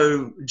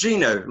 So,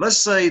 Gino, let's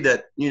say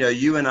that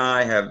you and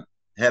I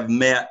have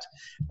met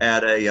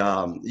at a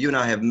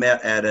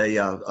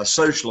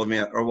social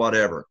event or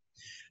whatever.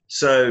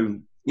 So,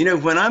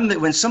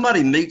 when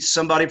somebody meets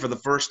somebody for the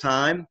first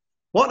time,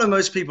 what do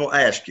most people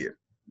ask you?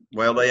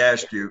 Well, they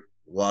ask you,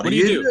 what do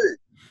you do?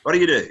 What do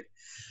you do?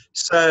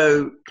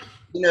 So,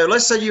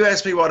 let's say you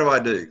ask me, what do I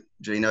do?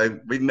 Gino,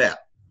 we've met.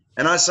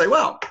 And I say,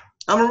 well,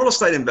 I'm a real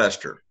estate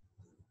investor.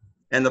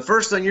 And the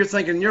first thing you're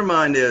thinking in your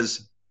mind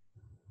is,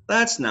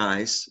 that's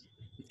nice.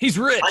 He's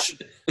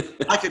rich.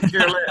 I could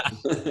care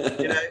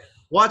less.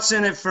 What's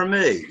in it for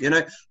me?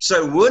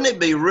 So wouldn't it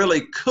be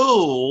really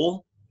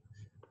cool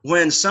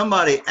when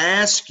somebody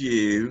asks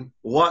you,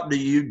 what do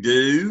you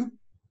do?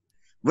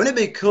 Wouldn't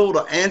it be cool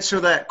to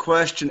answer that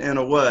question in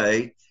a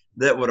way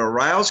that would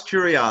arouse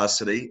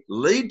curiosity,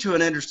 lead to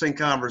an interesting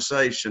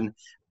conversation,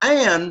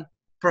 and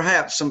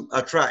perhaps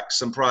attract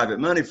some private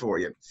money for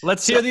you?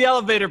 Let's hear the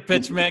elevator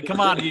pitch, man.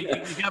 Come on. You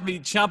got me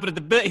chomping at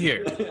the bit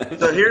here.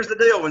 So here's the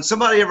deal. When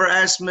somebody ever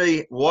asks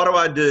me, what do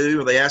I do?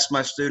 Or they ask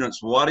my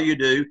students, what do you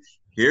do?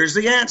 Here's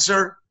the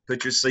answer.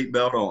 Put your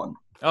seatbelt on.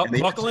 Oh,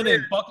 buckle it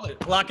in.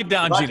 Lock it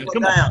down, Gino.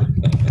 Come on.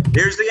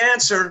 Here's the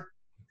answer.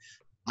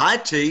 I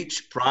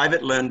teach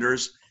private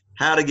lenders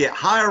how to get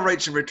higher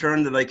rates of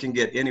return than they can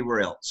get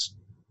anywhere else.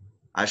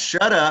 I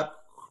shut up.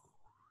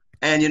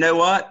 And you know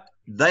what?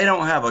 They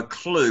don't have a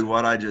clue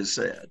what I just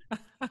said.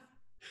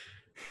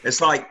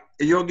 It's like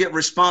you'll get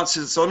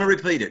responses. So let me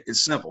repeat it.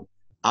 It's simple.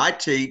 I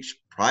teach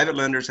private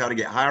lenders how to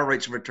get higher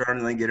rates of return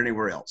than they get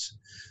anywhere else.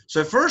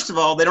 So first of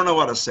all, they don't know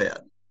what I said.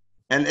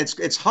 And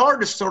it's hard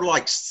to sort of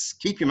like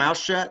keep your mouth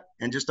shut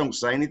and just don't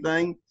say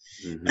anything.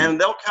 Mm-hmm. And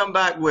they'll come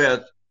back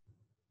with,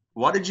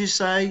 what did you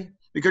say?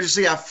 Because you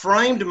see, I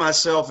framed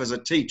myself as a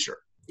teacher.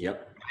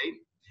 Yep. Right?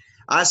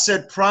 I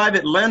said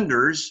private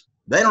lenders,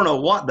 they don't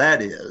know what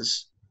that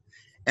is.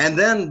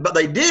 But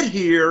they did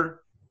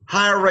hear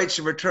higher rates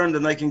of return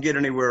than they can get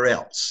anywhere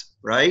else,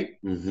 right?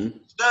 Mm-hmm.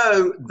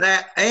 So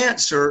that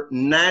answer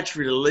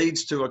naturally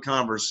leads to a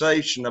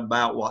conversation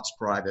about what's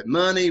private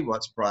money,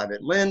 what's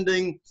private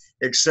lending,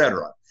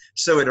 etc.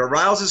 So it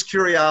arouses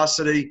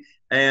curiosity,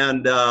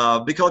 and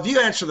because if you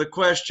answer the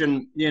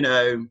question,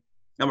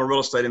 I'm a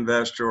real estate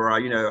investor, or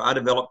I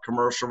develop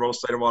commercial real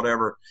estate or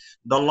whatever,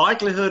 the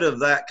likelihood of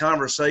that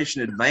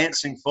conversation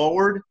advancing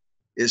forward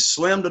is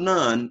slim to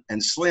none,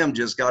 and Slim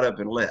just got up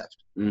and left.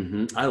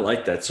 Mm-hmm. I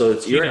like that. So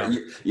it's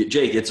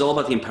Jake. It's all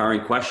about the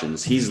empowering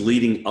questions. He's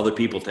leading other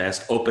people to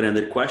ask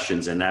open-ended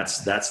questions, and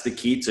that's the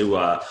key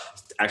to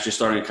actually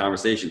starting a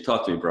conversation.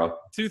 Talk to me, bro.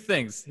 Two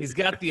things. He's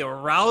got the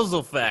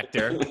arousal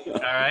factor.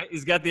 All right,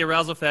 he's got the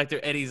arousal factor,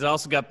 and he's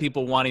also got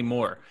people wanting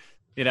more.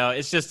 You know,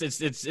 it's just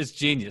it's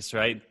genius,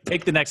 right?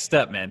 Take the next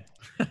step, man.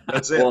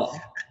 That's it.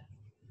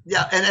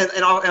 Yeah,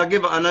 and I'll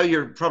give. I know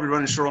you're probably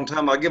running short on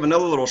time. I'll give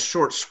another little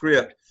short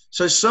script.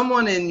 So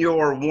someone in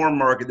your warm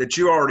market that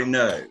you already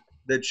know,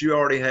 that you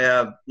already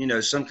have,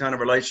 some kind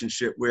of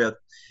relationship with,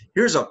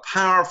 here's a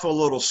powerful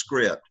little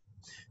script.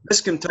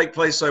 This can take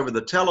place over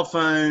the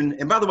telephone.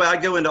 And by the way, I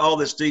go into all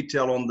this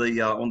detail on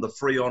the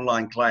free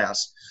online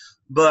class,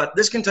 but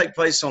this can take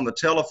place on the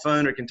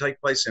telephone, or it can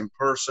take place in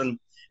person.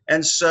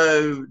 And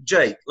so,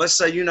 Jake, let's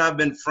say you and I have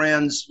been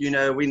friends, we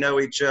know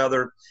each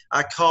other.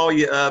 I call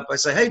you up. I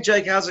say, hey,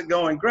 Jake, how's it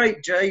going?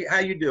 Great, Jake. How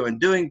you doing?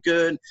 Doing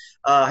good.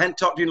 I hadn't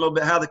talked to you in a little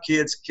bit. How the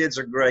kids? Kids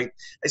are great.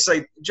 They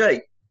say,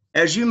 Jake,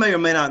 as you may or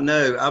may not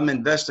know, I'm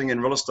investing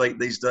in real estate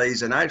these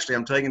days, and actually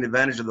I'm taking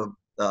advantage of the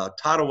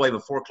tidal wave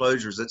of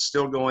foreclosures that's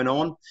still going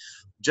on.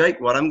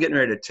 Jake, what I'm getting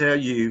ready to tell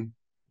you,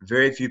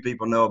 very few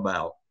people know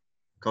about,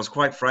 because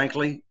quite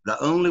frankly,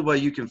 the only way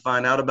you can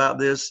find out about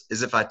this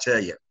is if I tell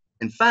you.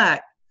 In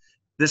fact,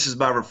 this is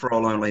by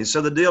referral only. And so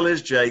the deal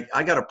is, Jake,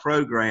 I got a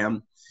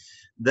program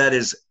that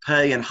is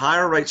paying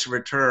higher rates of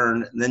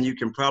return than you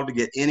can probably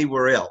get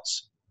anywhere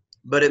else,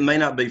 but it may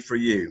not be for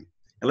you.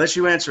 Unless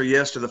you answer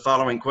yes to the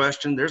following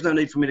question, there's no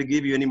need for me to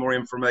give you any more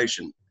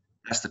information.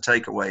 That's the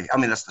takeaway.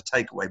 That's the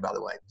takeaway, by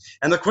the way.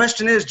 And the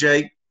question is,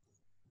 Jake,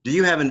 do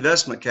you have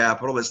investment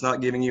capital that's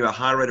not giving you a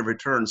high rate of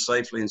return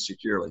safely and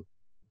securely?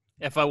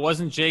 If I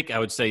wasn't Jake, I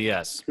would say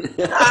yes.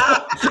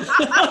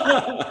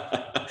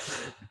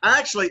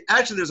 Actually,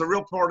 there's a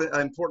real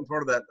important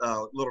part of that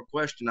little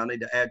question I need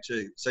to add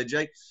to. Say,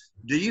 Jake,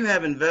 do you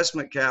have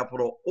investment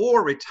capital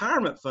or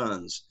retirement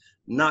funds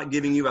not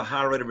giving you a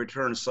high rate of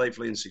return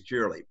safely and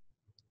securely?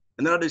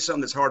 And then I'll do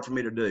something that's hard for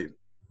me to do.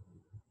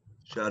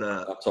 Shut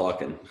up. Stop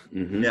talking.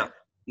 Mm-hmm. Yeah. And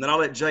then I'll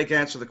let Jake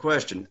answer the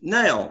question.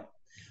 Now,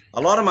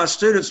 a lot of my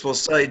students will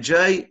say,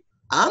 Jay,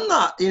 I'm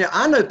not,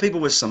 I know people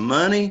with some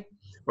money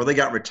or they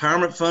got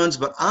retirement funds,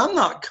 but I'm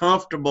not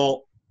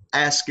comfortable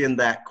asking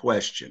that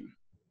question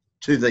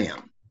to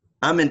them.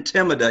 I'm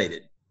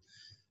intimidated.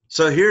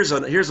 So here's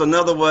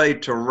another way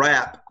to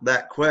wrap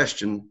that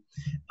question.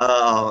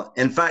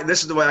 In fact,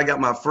 this is the way I got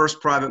my first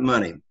private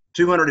money,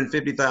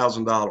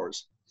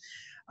 $250,000.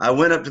 I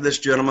went up to this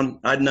gentleman.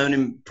 I'd known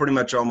him pretty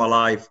much all my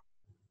life.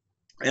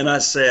 And I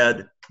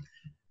said,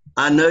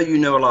 I know you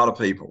know a lot of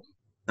people.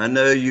 I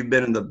know you've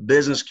been in the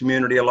business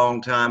community a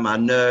long time. I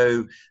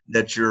know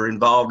that you're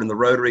involved in the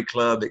Rotary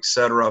Club, et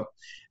cetera.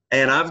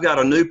 And I've got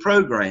a new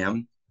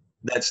program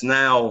that's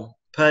now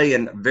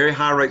paying very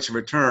high rates of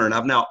return.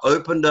 I've now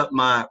opened up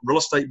my real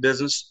estate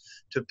business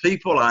to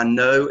people I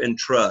know and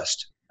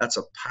trust. That's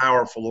a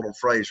powerful little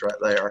phrase right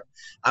there.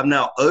 I've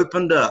now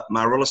opened up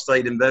my real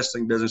estate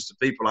investing business to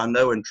people I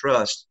know and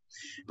trust,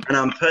 and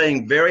I'm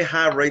paying very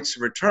high rates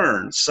of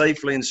return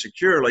safely and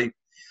securely.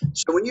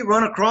 So when you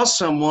run across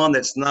someone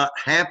that's not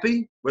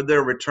happy with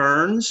their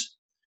returns,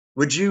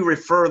 would you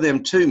refer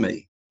them to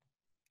me?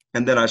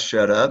 And then I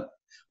shut up.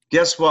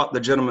 Guess what the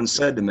gentleman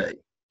said to me?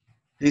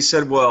 He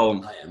said,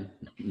 well,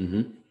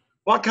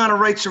 what kind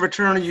of rates of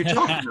return are you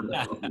talking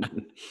about?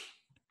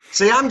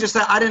 See,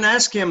 I didn't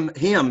ask him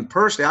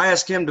personally. I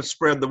asked him to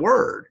spread the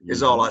word,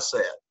 is all I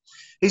said.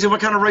 He said,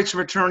 what kind of rates of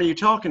return are you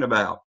talking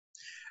about?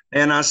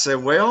 And I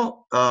said,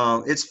 well,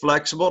 it's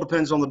flexible,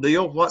 depends on the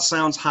deal. What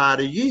sounds high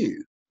to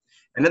you?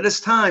 And at this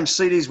time,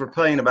 CDs were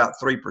paying about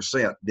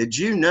 3%. Did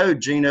you know,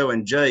 Gino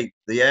and Jake,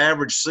 the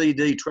average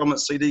CD,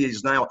 12-month CD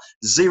is now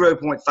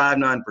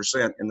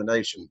 0.59% in the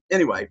nation?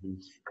 Anyway, at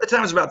the time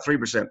it was about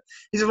 3%.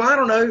 He said, well, I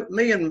don't know.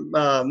 Me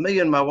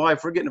and my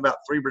wife, we're getting about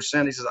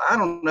 3%. He says, I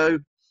don't know.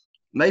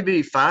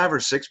 Maybe 5 or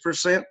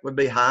 6% would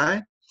be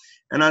high.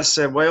 And I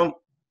said,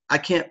 well, I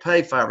can't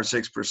pay 5 or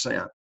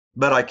 6%,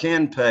 but I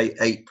can pay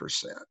 8%.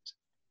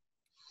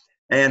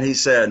 And he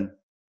said,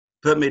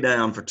 put me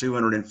down for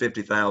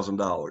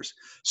 $250,000.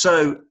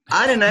 So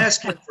I didn't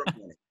ask him for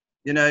money.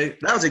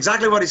 That was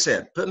exactly what he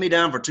said. Put me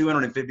down for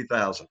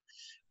 $250,000.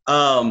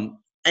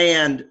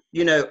 And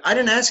I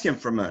didn't ask him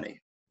for money.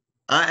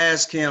 I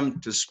asked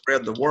him to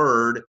spread the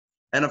word.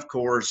 And of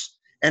course,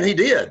 and he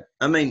did.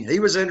 He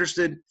was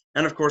interested.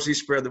 And of course, he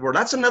spread the word.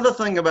 That's another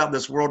thing about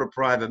this world of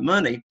private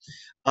money.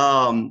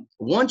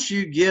 Once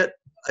you get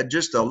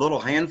just a little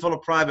handful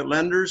of private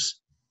lenders,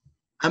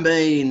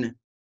 the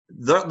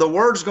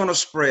word's going to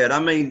spread.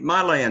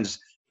 My lands,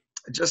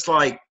 just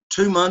like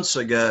 2 months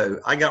ago,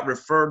 I got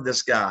referred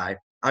this guy.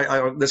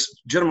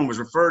 This gentleman was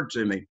referred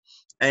to me.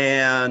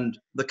 And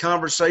the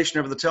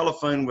conversation over the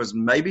telephone was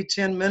maybe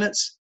 10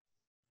 minutes.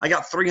 I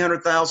got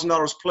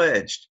 $300,000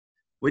 pledged.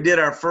 We did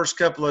our first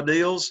couple of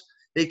deals.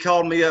 He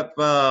called me up,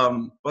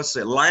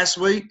 last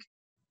week,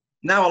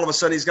 Now all of a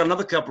sudden he's got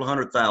another couple of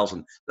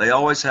 100,000. They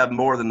always have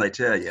more than they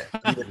tell you.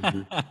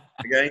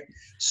 Okay.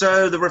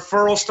 So the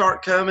referrals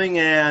start coming,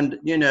 and,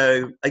 you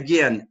know,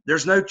 again,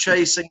 there's no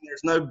chasing,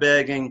 there's no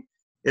begging.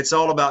 It's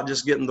all about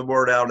just getting the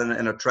word out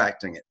and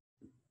attracting it.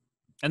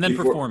 And then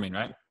performing,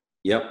 right?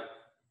 Yep.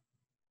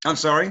 I'm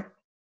sorry?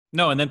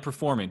 No, and then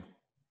performing.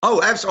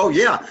 Oh,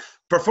 absolutely. Oh, yeah.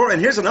 Perform.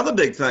 And here's another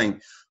big thing.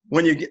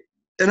 When you get,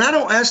 and I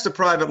don't ask the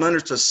private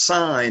lenders to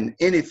sign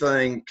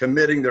anything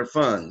committing their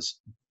funds.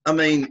 I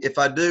mean, if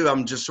I do,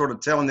 I'm just sort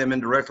of telling them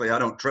indirectly, I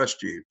don't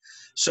trust you.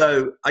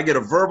 So I get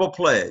a verbal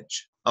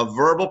pledge.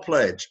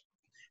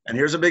 And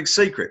here's a big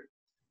secret.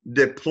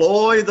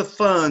 Deploy the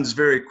funds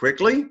very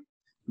quickly,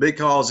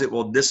 because it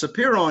will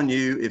disappear on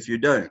you if you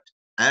don't.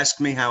 Ask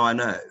me how I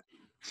know.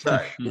 So,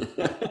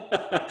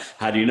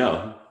 how do you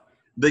know?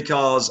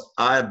 Because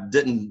I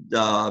didn't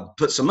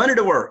put some money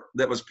to work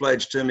that was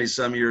pledged to me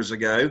some years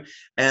ago,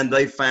 and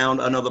they found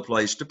another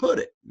place to put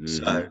it.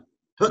 So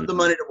put the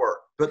money to work.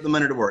 Put the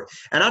money to work.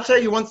 And I'll tell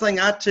you one thing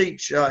I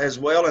teach as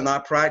well, and I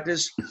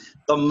practice,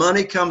 the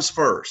money comes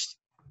first.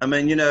 I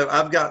mean, you know,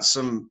 I've got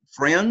some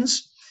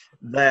friends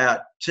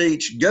that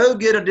teach, go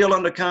get a deal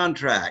under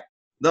contract.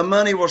 The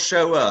money will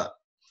show up.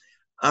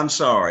 I'm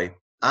sorry.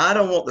 I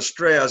don't want the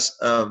stress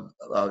of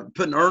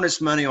putting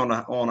earnest money on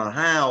a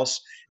house,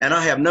 and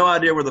I have no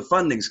idea where the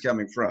funding's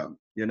coming from,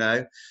 you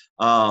know.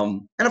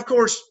 And of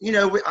course, you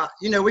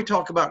know, we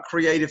talk about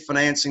creative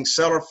financing,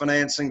 seller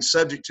financing,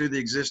 subject to the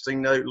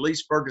existing note,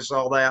 lease purchase,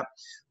 all that.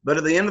 But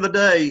at the end of the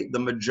day, the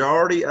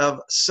majority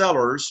of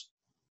sellers,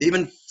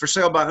 even for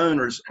sale by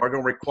owners, are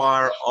going to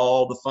require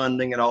all the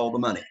funding and all the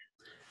money.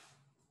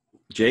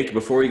 Jake,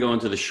 before we go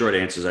into the short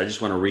answers, I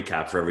just want to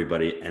recap for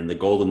everybody and the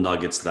golden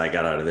nuggets that I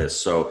got out of this.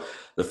 So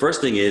the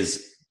first thing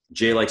is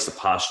Jay likes to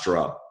posture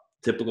up.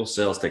 Typical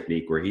sales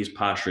technique where he's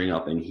posturing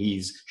up and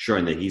he's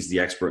showing that he's the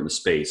expert in the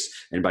space.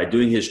 And by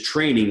doing his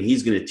training,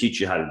 he's going to teach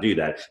you how to do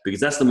that,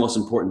 because that's the most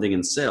important thing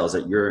in sales,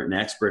 that you're an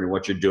expert in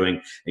what you're doing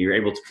and you're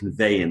able to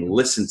convey and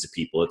listen to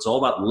people. It's all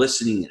about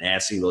listening and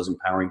asking those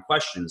empowering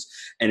questions.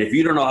 And if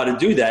you don't know how to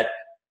do that,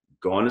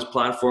 go on his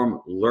platform,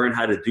 learn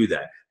how to do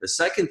that. The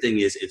second thing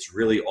is it's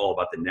really all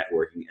about the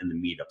networking and the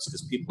meetups,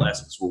 because people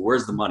ask us, well,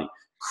 where's the money?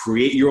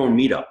 Create your own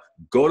meetup.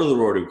 Go to the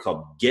Rotary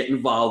Club. Get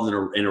involved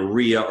in a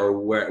RIA or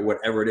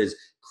whatever it is.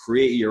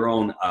 Create your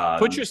own.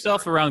 Put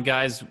yourself around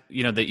guys,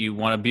 you know, that you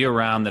want to be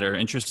around, that are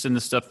interested in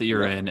the stuff that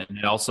you're in,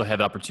 and also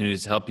have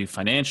opportunities to help you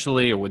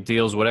financially or with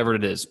deals, whatever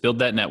it is. Build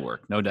that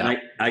network, no doubt.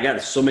 I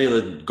got so many of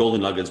the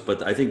golden nuggets,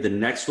 but I think the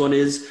next one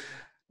is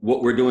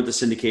what we're doing with the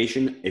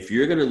syndication. If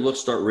you're going to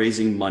start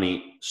raising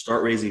money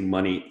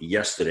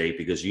yesterday,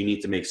 because you need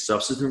to make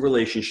substantive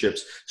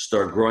relationships,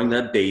 start growing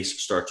that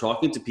base, start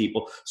talking to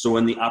people. So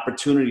when the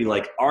opportunity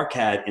like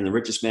Arcad and the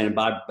richest man in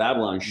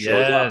Babylon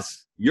shows up,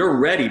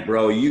 you're ready,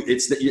 bro.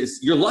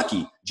 You're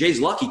lucky.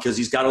 Jay's lucky because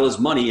he's got all his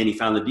money and he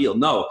found the deal.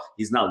 No,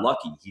 he's not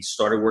lucky. He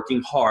started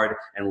working hard,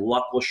 and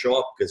luck will show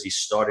up because he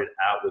started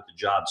out with the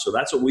job. So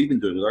that's what we've been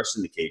doing with our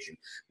syndication.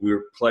 We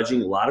were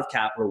pledging a lot of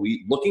capital.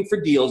 We looking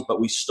for deals,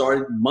 but we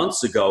started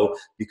months ago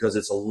because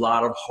it's a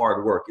lot of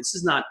hard work. This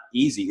is not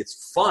easy.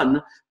 It's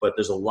fun, but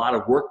there's a lot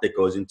of work that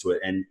goes into it.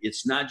 And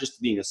it's not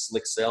just being a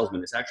slick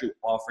salesman. It's actually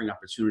offering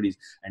opportunities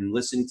and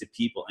listening to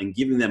people and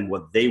giving them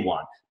what they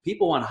want.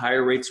 People want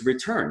higher rates of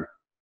return.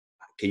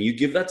 Can you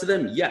give that to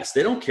them? Yes.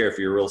 They don't care if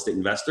you're a real estate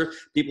investor.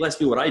 People ask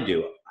me what I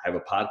do. I have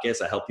a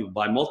podcast. I help people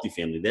buy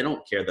multifamily. They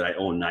don't care that I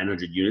own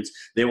 900 units.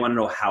 They want to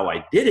know how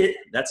I did it.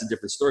 That's a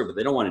different story, but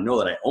they don't want to know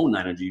that I own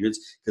 900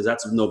 units because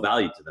that's of no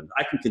value to them.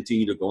 I can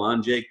continue to go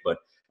on, Jake, but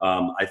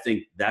I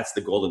think that's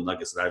the golden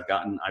nuggets that I've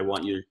gotten. I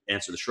want you to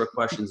answer the short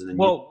questions. And then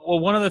well,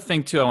 one other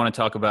thing too I want to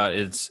talk about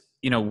is,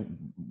 you know,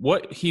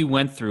 what he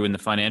went through in the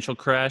financial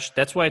crash.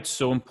 That's why it's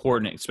so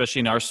important, especially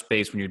in our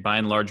space when you're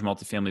buying large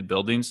multifamily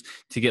buildings,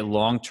 to get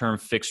long-term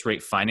fixed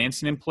rate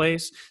financing in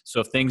place. So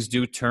if things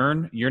do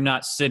turn, you're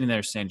not sitting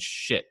there saying,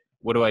 shit,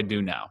 what do I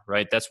do now?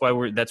 Right. That's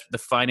why that's the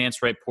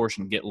finance rate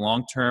portion. Get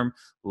long-term,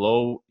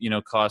 low,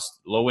 cost,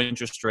 low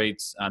interest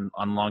rates on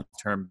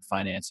long-term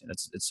financing.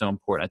 It's so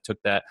important. I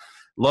took that.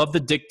 Love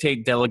the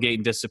dictate, delegate,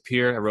 and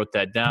disappear. I wrote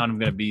that down. I'm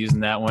going to be using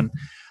that one.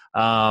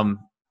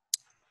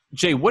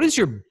 Jay, what is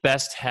your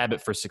best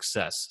habit for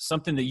success?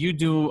 Something that you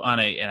do on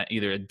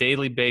either a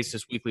daily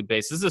basis, weekly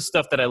basis. This is the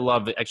stuff that I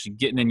love, actually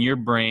getting in your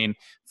brain,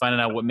 finding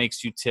out what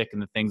makes you tick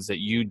and the things that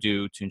you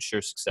do to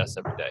ensure success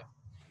every day.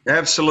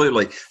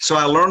 Absolutely. So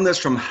I learned this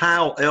from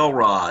Hal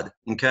Elrod.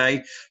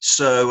 Okay.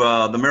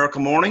 So the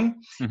Miracle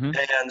Morning. Mm-hmm.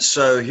 And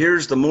so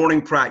here's the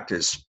morning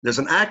practice. There's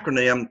an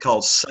acronym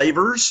called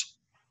SAVERS.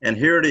 And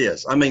here it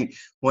is. I mean,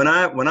 when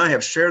I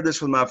have shared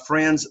this with my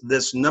friends,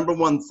 this number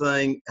one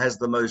thing has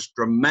the most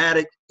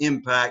dramatic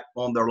impact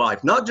on their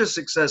life, not just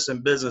success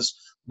in business,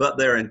 but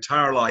their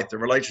entire life, their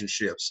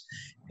relationships.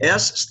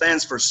 S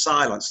stands for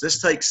silence.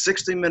 This takes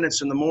 60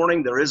 minutes in the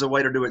morning. There is a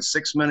way to do it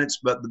 6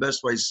 minutes, but the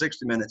best way is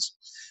 60 minutes.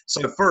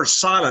 So first,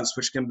 silence,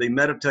 which can be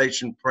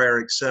meditation, prayer,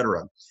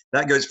 etc.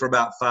 That goes for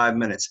about 5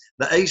 minutes.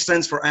 The A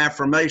stands for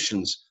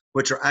affirmations.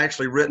 which are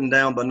actually written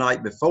down the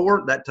night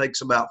before. That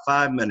takes about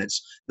 5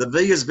 minutes. The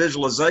V is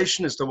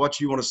visualization as to what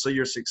you want to see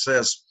your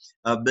success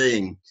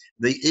being.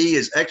 The E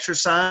is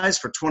exercise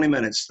for 20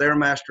 minutes.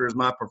 Stairmaster is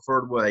my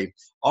preferred way.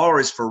 R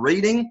is for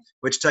reading,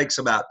 which takes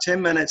about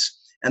 10 minutes.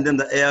 And then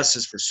the S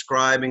is for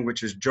scribing,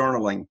 which is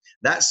journaling.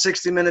 That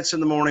 60 minutes in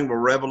the morning will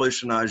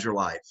revolutionize your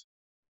life.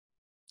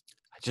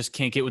 I just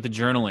can't get with the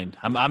journaling.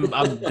 I'm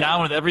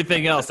down with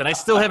everything else, and I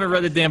still haven't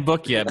read the damn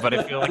book yet. But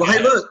I feel like well,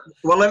 hey, look.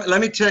 Well, let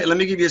me tell you. Let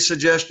me give you a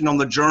suggestion on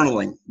the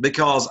journaling,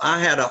 because I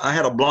had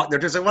a block there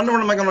to say, wonder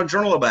what am I going to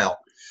journal about?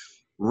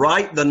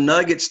 Write the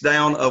nuggets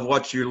down of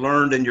what you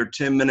learned in your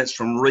 10 minutes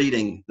from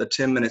reading the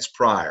 10 minutes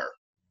prior.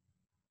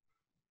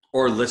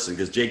 Or listen,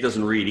 because Jake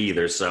doesn't read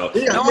either. So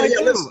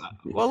listen.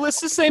 Well,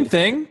 it's the same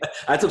thing.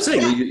 That's what I'm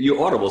saying.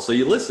 You Audible, so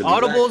you listen.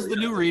 Audible is the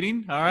new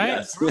reading. All right.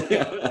 Yes.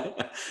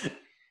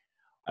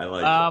 I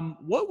like it.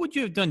 What would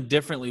you have done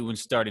differently when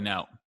starting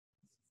out?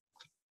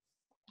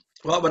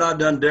 What would I have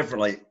done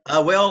differently?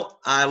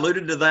 Well, I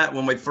alluded to that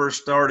when we first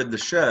started the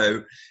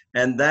show,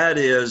 and that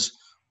is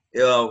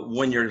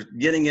when you're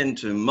getting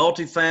into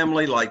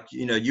multifamily, like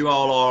you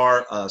all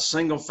are,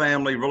 single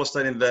family real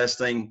estate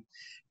investing.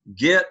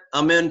 Get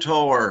a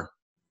mentor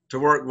to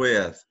work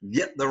with,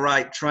 get the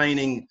right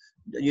training,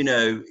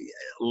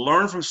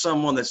 learn from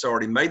someone that's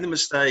already made the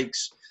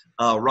mistakes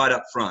right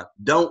up front.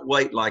 Don't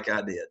wait like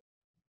I did.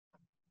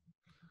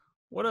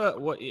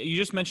 What you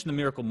just mentioned the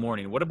Miracle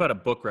Morning. What about a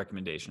book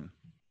recommendation?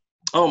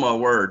 Oh my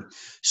word.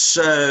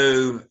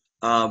 So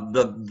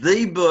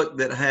the book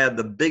that had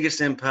the biggest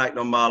impact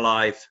on my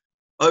life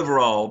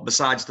overall,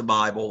 besides the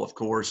Bible, of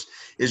course,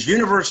 is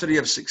University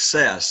of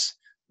Success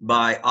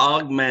by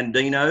Og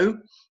Mandino.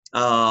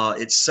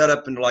 It's set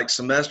up into like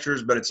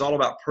semesters, but it's all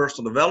about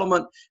personal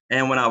development.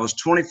 And when I was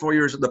 24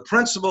 years old, the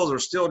principles are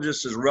still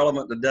just as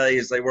relevant today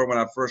as they were when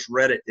I first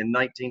read it in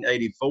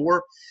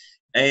 1984.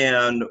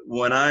 And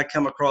when I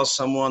come across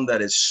someone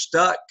that is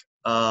stuck,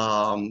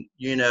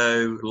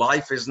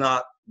 life is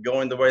not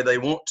going the way they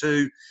want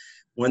to,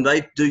 when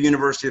they do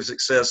University of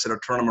Success, it'll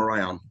turn them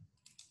around.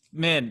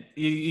 Man,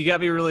 you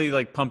got me really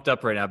like pumped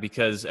up right now,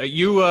 because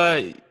you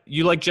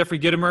like Jeffrey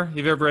Gitomer? Have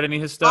you ever read any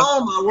of his stuff?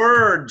 Oh my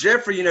word,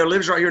 Jeffrey,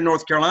 lives right here in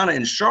North Carolina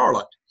in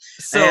Charlotte,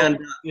 and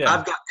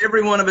I've got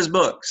every one of his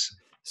books.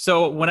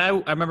 So when I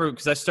remember,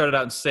 because I started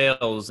out in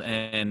sales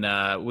and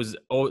was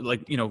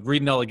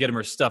reading all the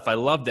Gitomer stuff. I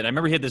loved it. I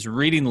remember he had this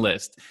reading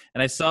list,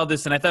 and I saw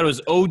this, and I thought it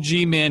was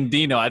OG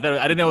Mandino. I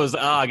didn't know it was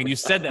Og, and you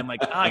said that. I'm like,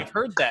 I've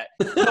heard that.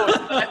 No,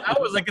 I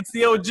was like, it's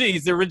the OG.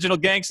 He's the original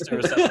gangster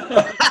or something.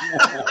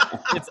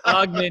 It's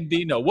Og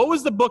Mandino. What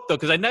was the book though?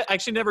 Because I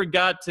actually never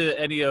got to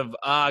any of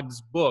Og's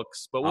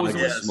books. But what was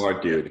the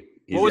smart dude?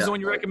 What was the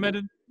one you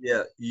recommended?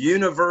 Yeah,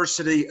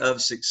 University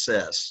of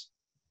Success.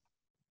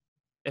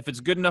 If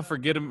it's good enough for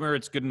Gitomer,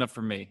 it's good enough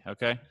for me.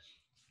 Okay.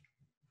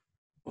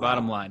 Wow.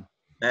 Bottom line.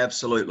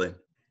 Absolutely.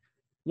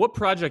 What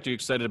project are you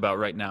excited about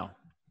right now?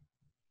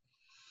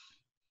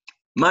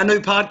 My new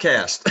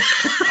podcast.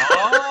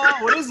 Oh,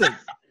 what is it?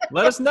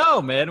 Let us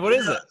know, man. What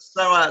is it?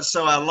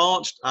 So I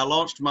launched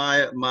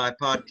my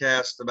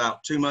podcast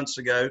about 2 months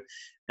ago,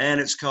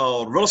 and it's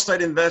called Real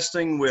Estate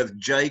Investing with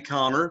Jay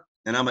Conner,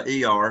 and I'm an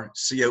ER,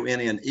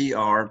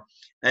 CONNER.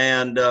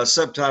 And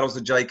subtitles The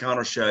Jay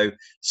Conner Show.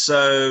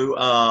 So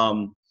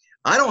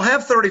I don't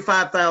have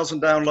 35,000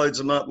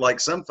 downloads a month like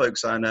some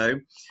folks I know,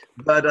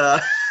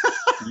 but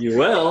you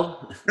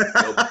will.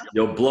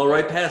 You'll blow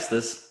right past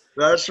this.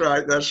 That's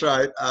right.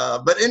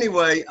 But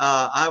anyway,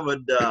 I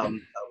would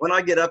when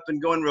I get up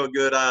and going real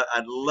good,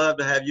 I'd love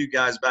to have you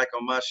guys back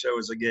on my show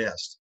as a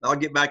guest. I'll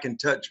get back in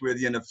touch with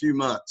you in a few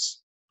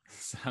months.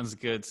 Sounds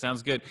good.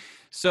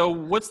 So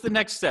what's the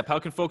next step? How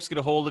can folks get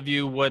a hold of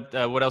you? What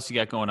else you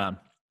got going on?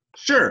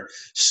 Sure.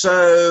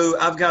 So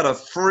I've got a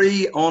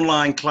free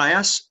online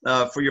class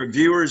for your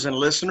viewers and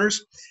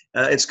listeners.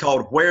 It's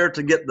called Where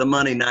to Get the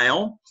Money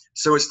Now.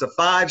 So it's the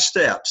 5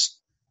 steps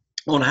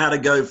on how to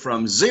go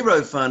from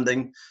zero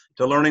funding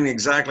to learning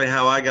exactly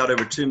how I got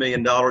over $2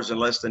 million in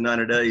less than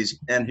 90 days.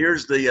 And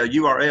here's the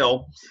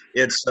URL.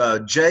 It's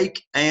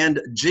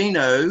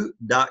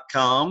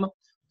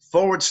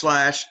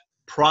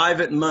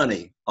jakeandgino.com/private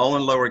money, all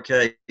in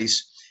lowercase.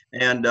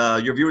 And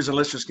your viewers and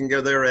listeners can go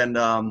there and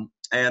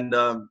attend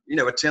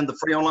the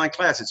free online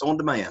class. It's on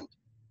demand.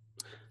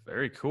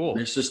 Very cool.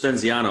 Mr.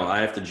 Stenziano, I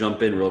have to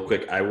jump in real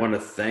quick. I want to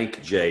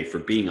thank Jay for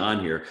being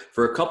on here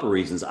for a couple of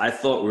reasons. I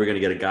thought we were going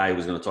to get a guy who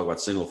was going to talk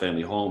about single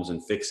family homes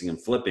and fixing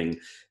and flipping.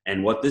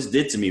 And what this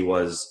did to me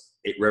was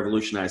it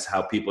revolutionized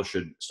how people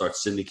should start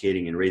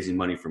syndicating and raising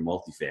money for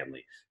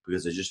multifamily,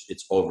 because it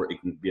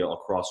can be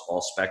across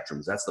all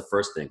spectrums. That's the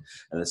first thing.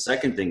 And the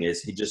second thing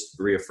is he just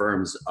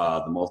reaffirms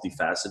the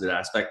multifaceted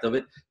aspect of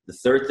it. The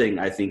third thing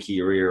I think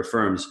he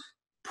reaffirms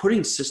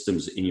putting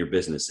systems in your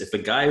business. If a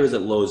guy who's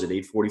at Lowe's at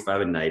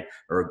 8:45 at night,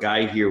 or a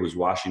guy here who's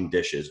washing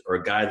dishes, or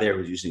a guy there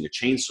who's using a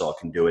chainsaw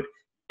can do it,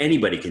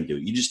 anybody can do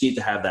it. You just need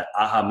to have that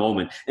aha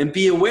moment and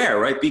be aware,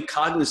 right? Be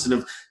cognizant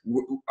of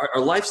our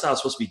lifestyle is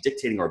supposed to be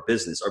dictating our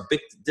business. Our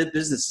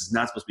business is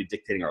not supposed to be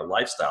dictating our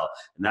lifestyle.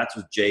 And that's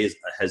what Jay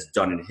has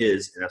done in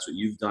his, and that's what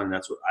you've done. And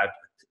that's what I've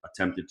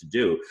attempted to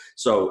do.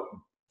 So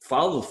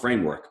follow the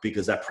framework,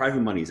 because that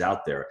private money is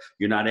out there.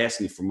 You're not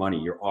asking for money,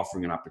 you're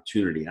offering an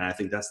opportunity. And I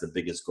think that's the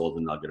biggest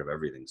golden nugget of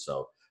everything.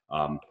 So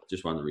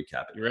just wanted to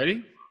recap it. You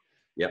ready?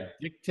 Yep.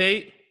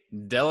 Dictate,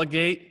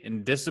 delegate,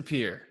 and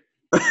disappear.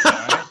 All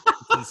right?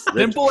 As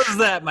simple as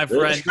that, my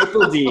friend.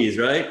 Triple D's,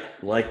 right?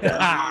 Like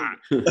that.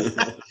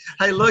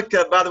 Hey, look,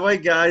 by the way,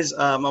 guys,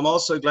 I'm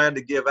also glad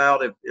to give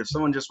out, if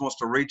someone just wants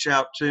to reach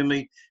out to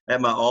me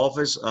at my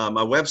office,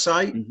 my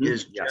website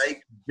is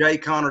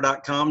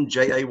jayconner.com,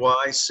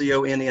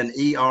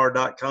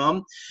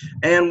 JAYCONNER.com.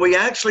 And we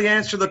actually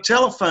answer the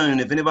telephone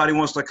if anybody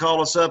wants to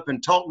call us up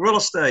and talk real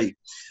estate.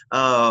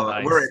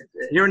 Nice. We're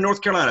here in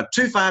North Carolina,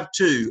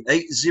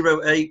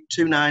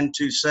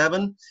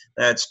 252-808-2927.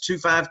 That's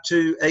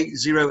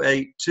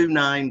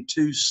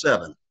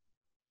 252-808-2927.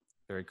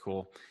 Very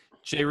cool.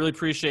 Jay, really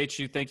appreciate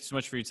you. Thank you so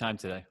much for your time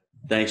today.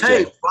 Thanks,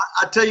 Jay. Hey,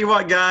 I tell you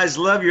what, guys,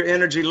 love your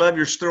energy, love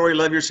your story,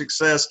 love your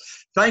success.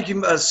 Thank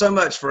you so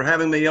much for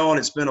having me on.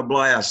 It's been a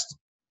blast.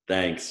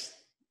 Thanks.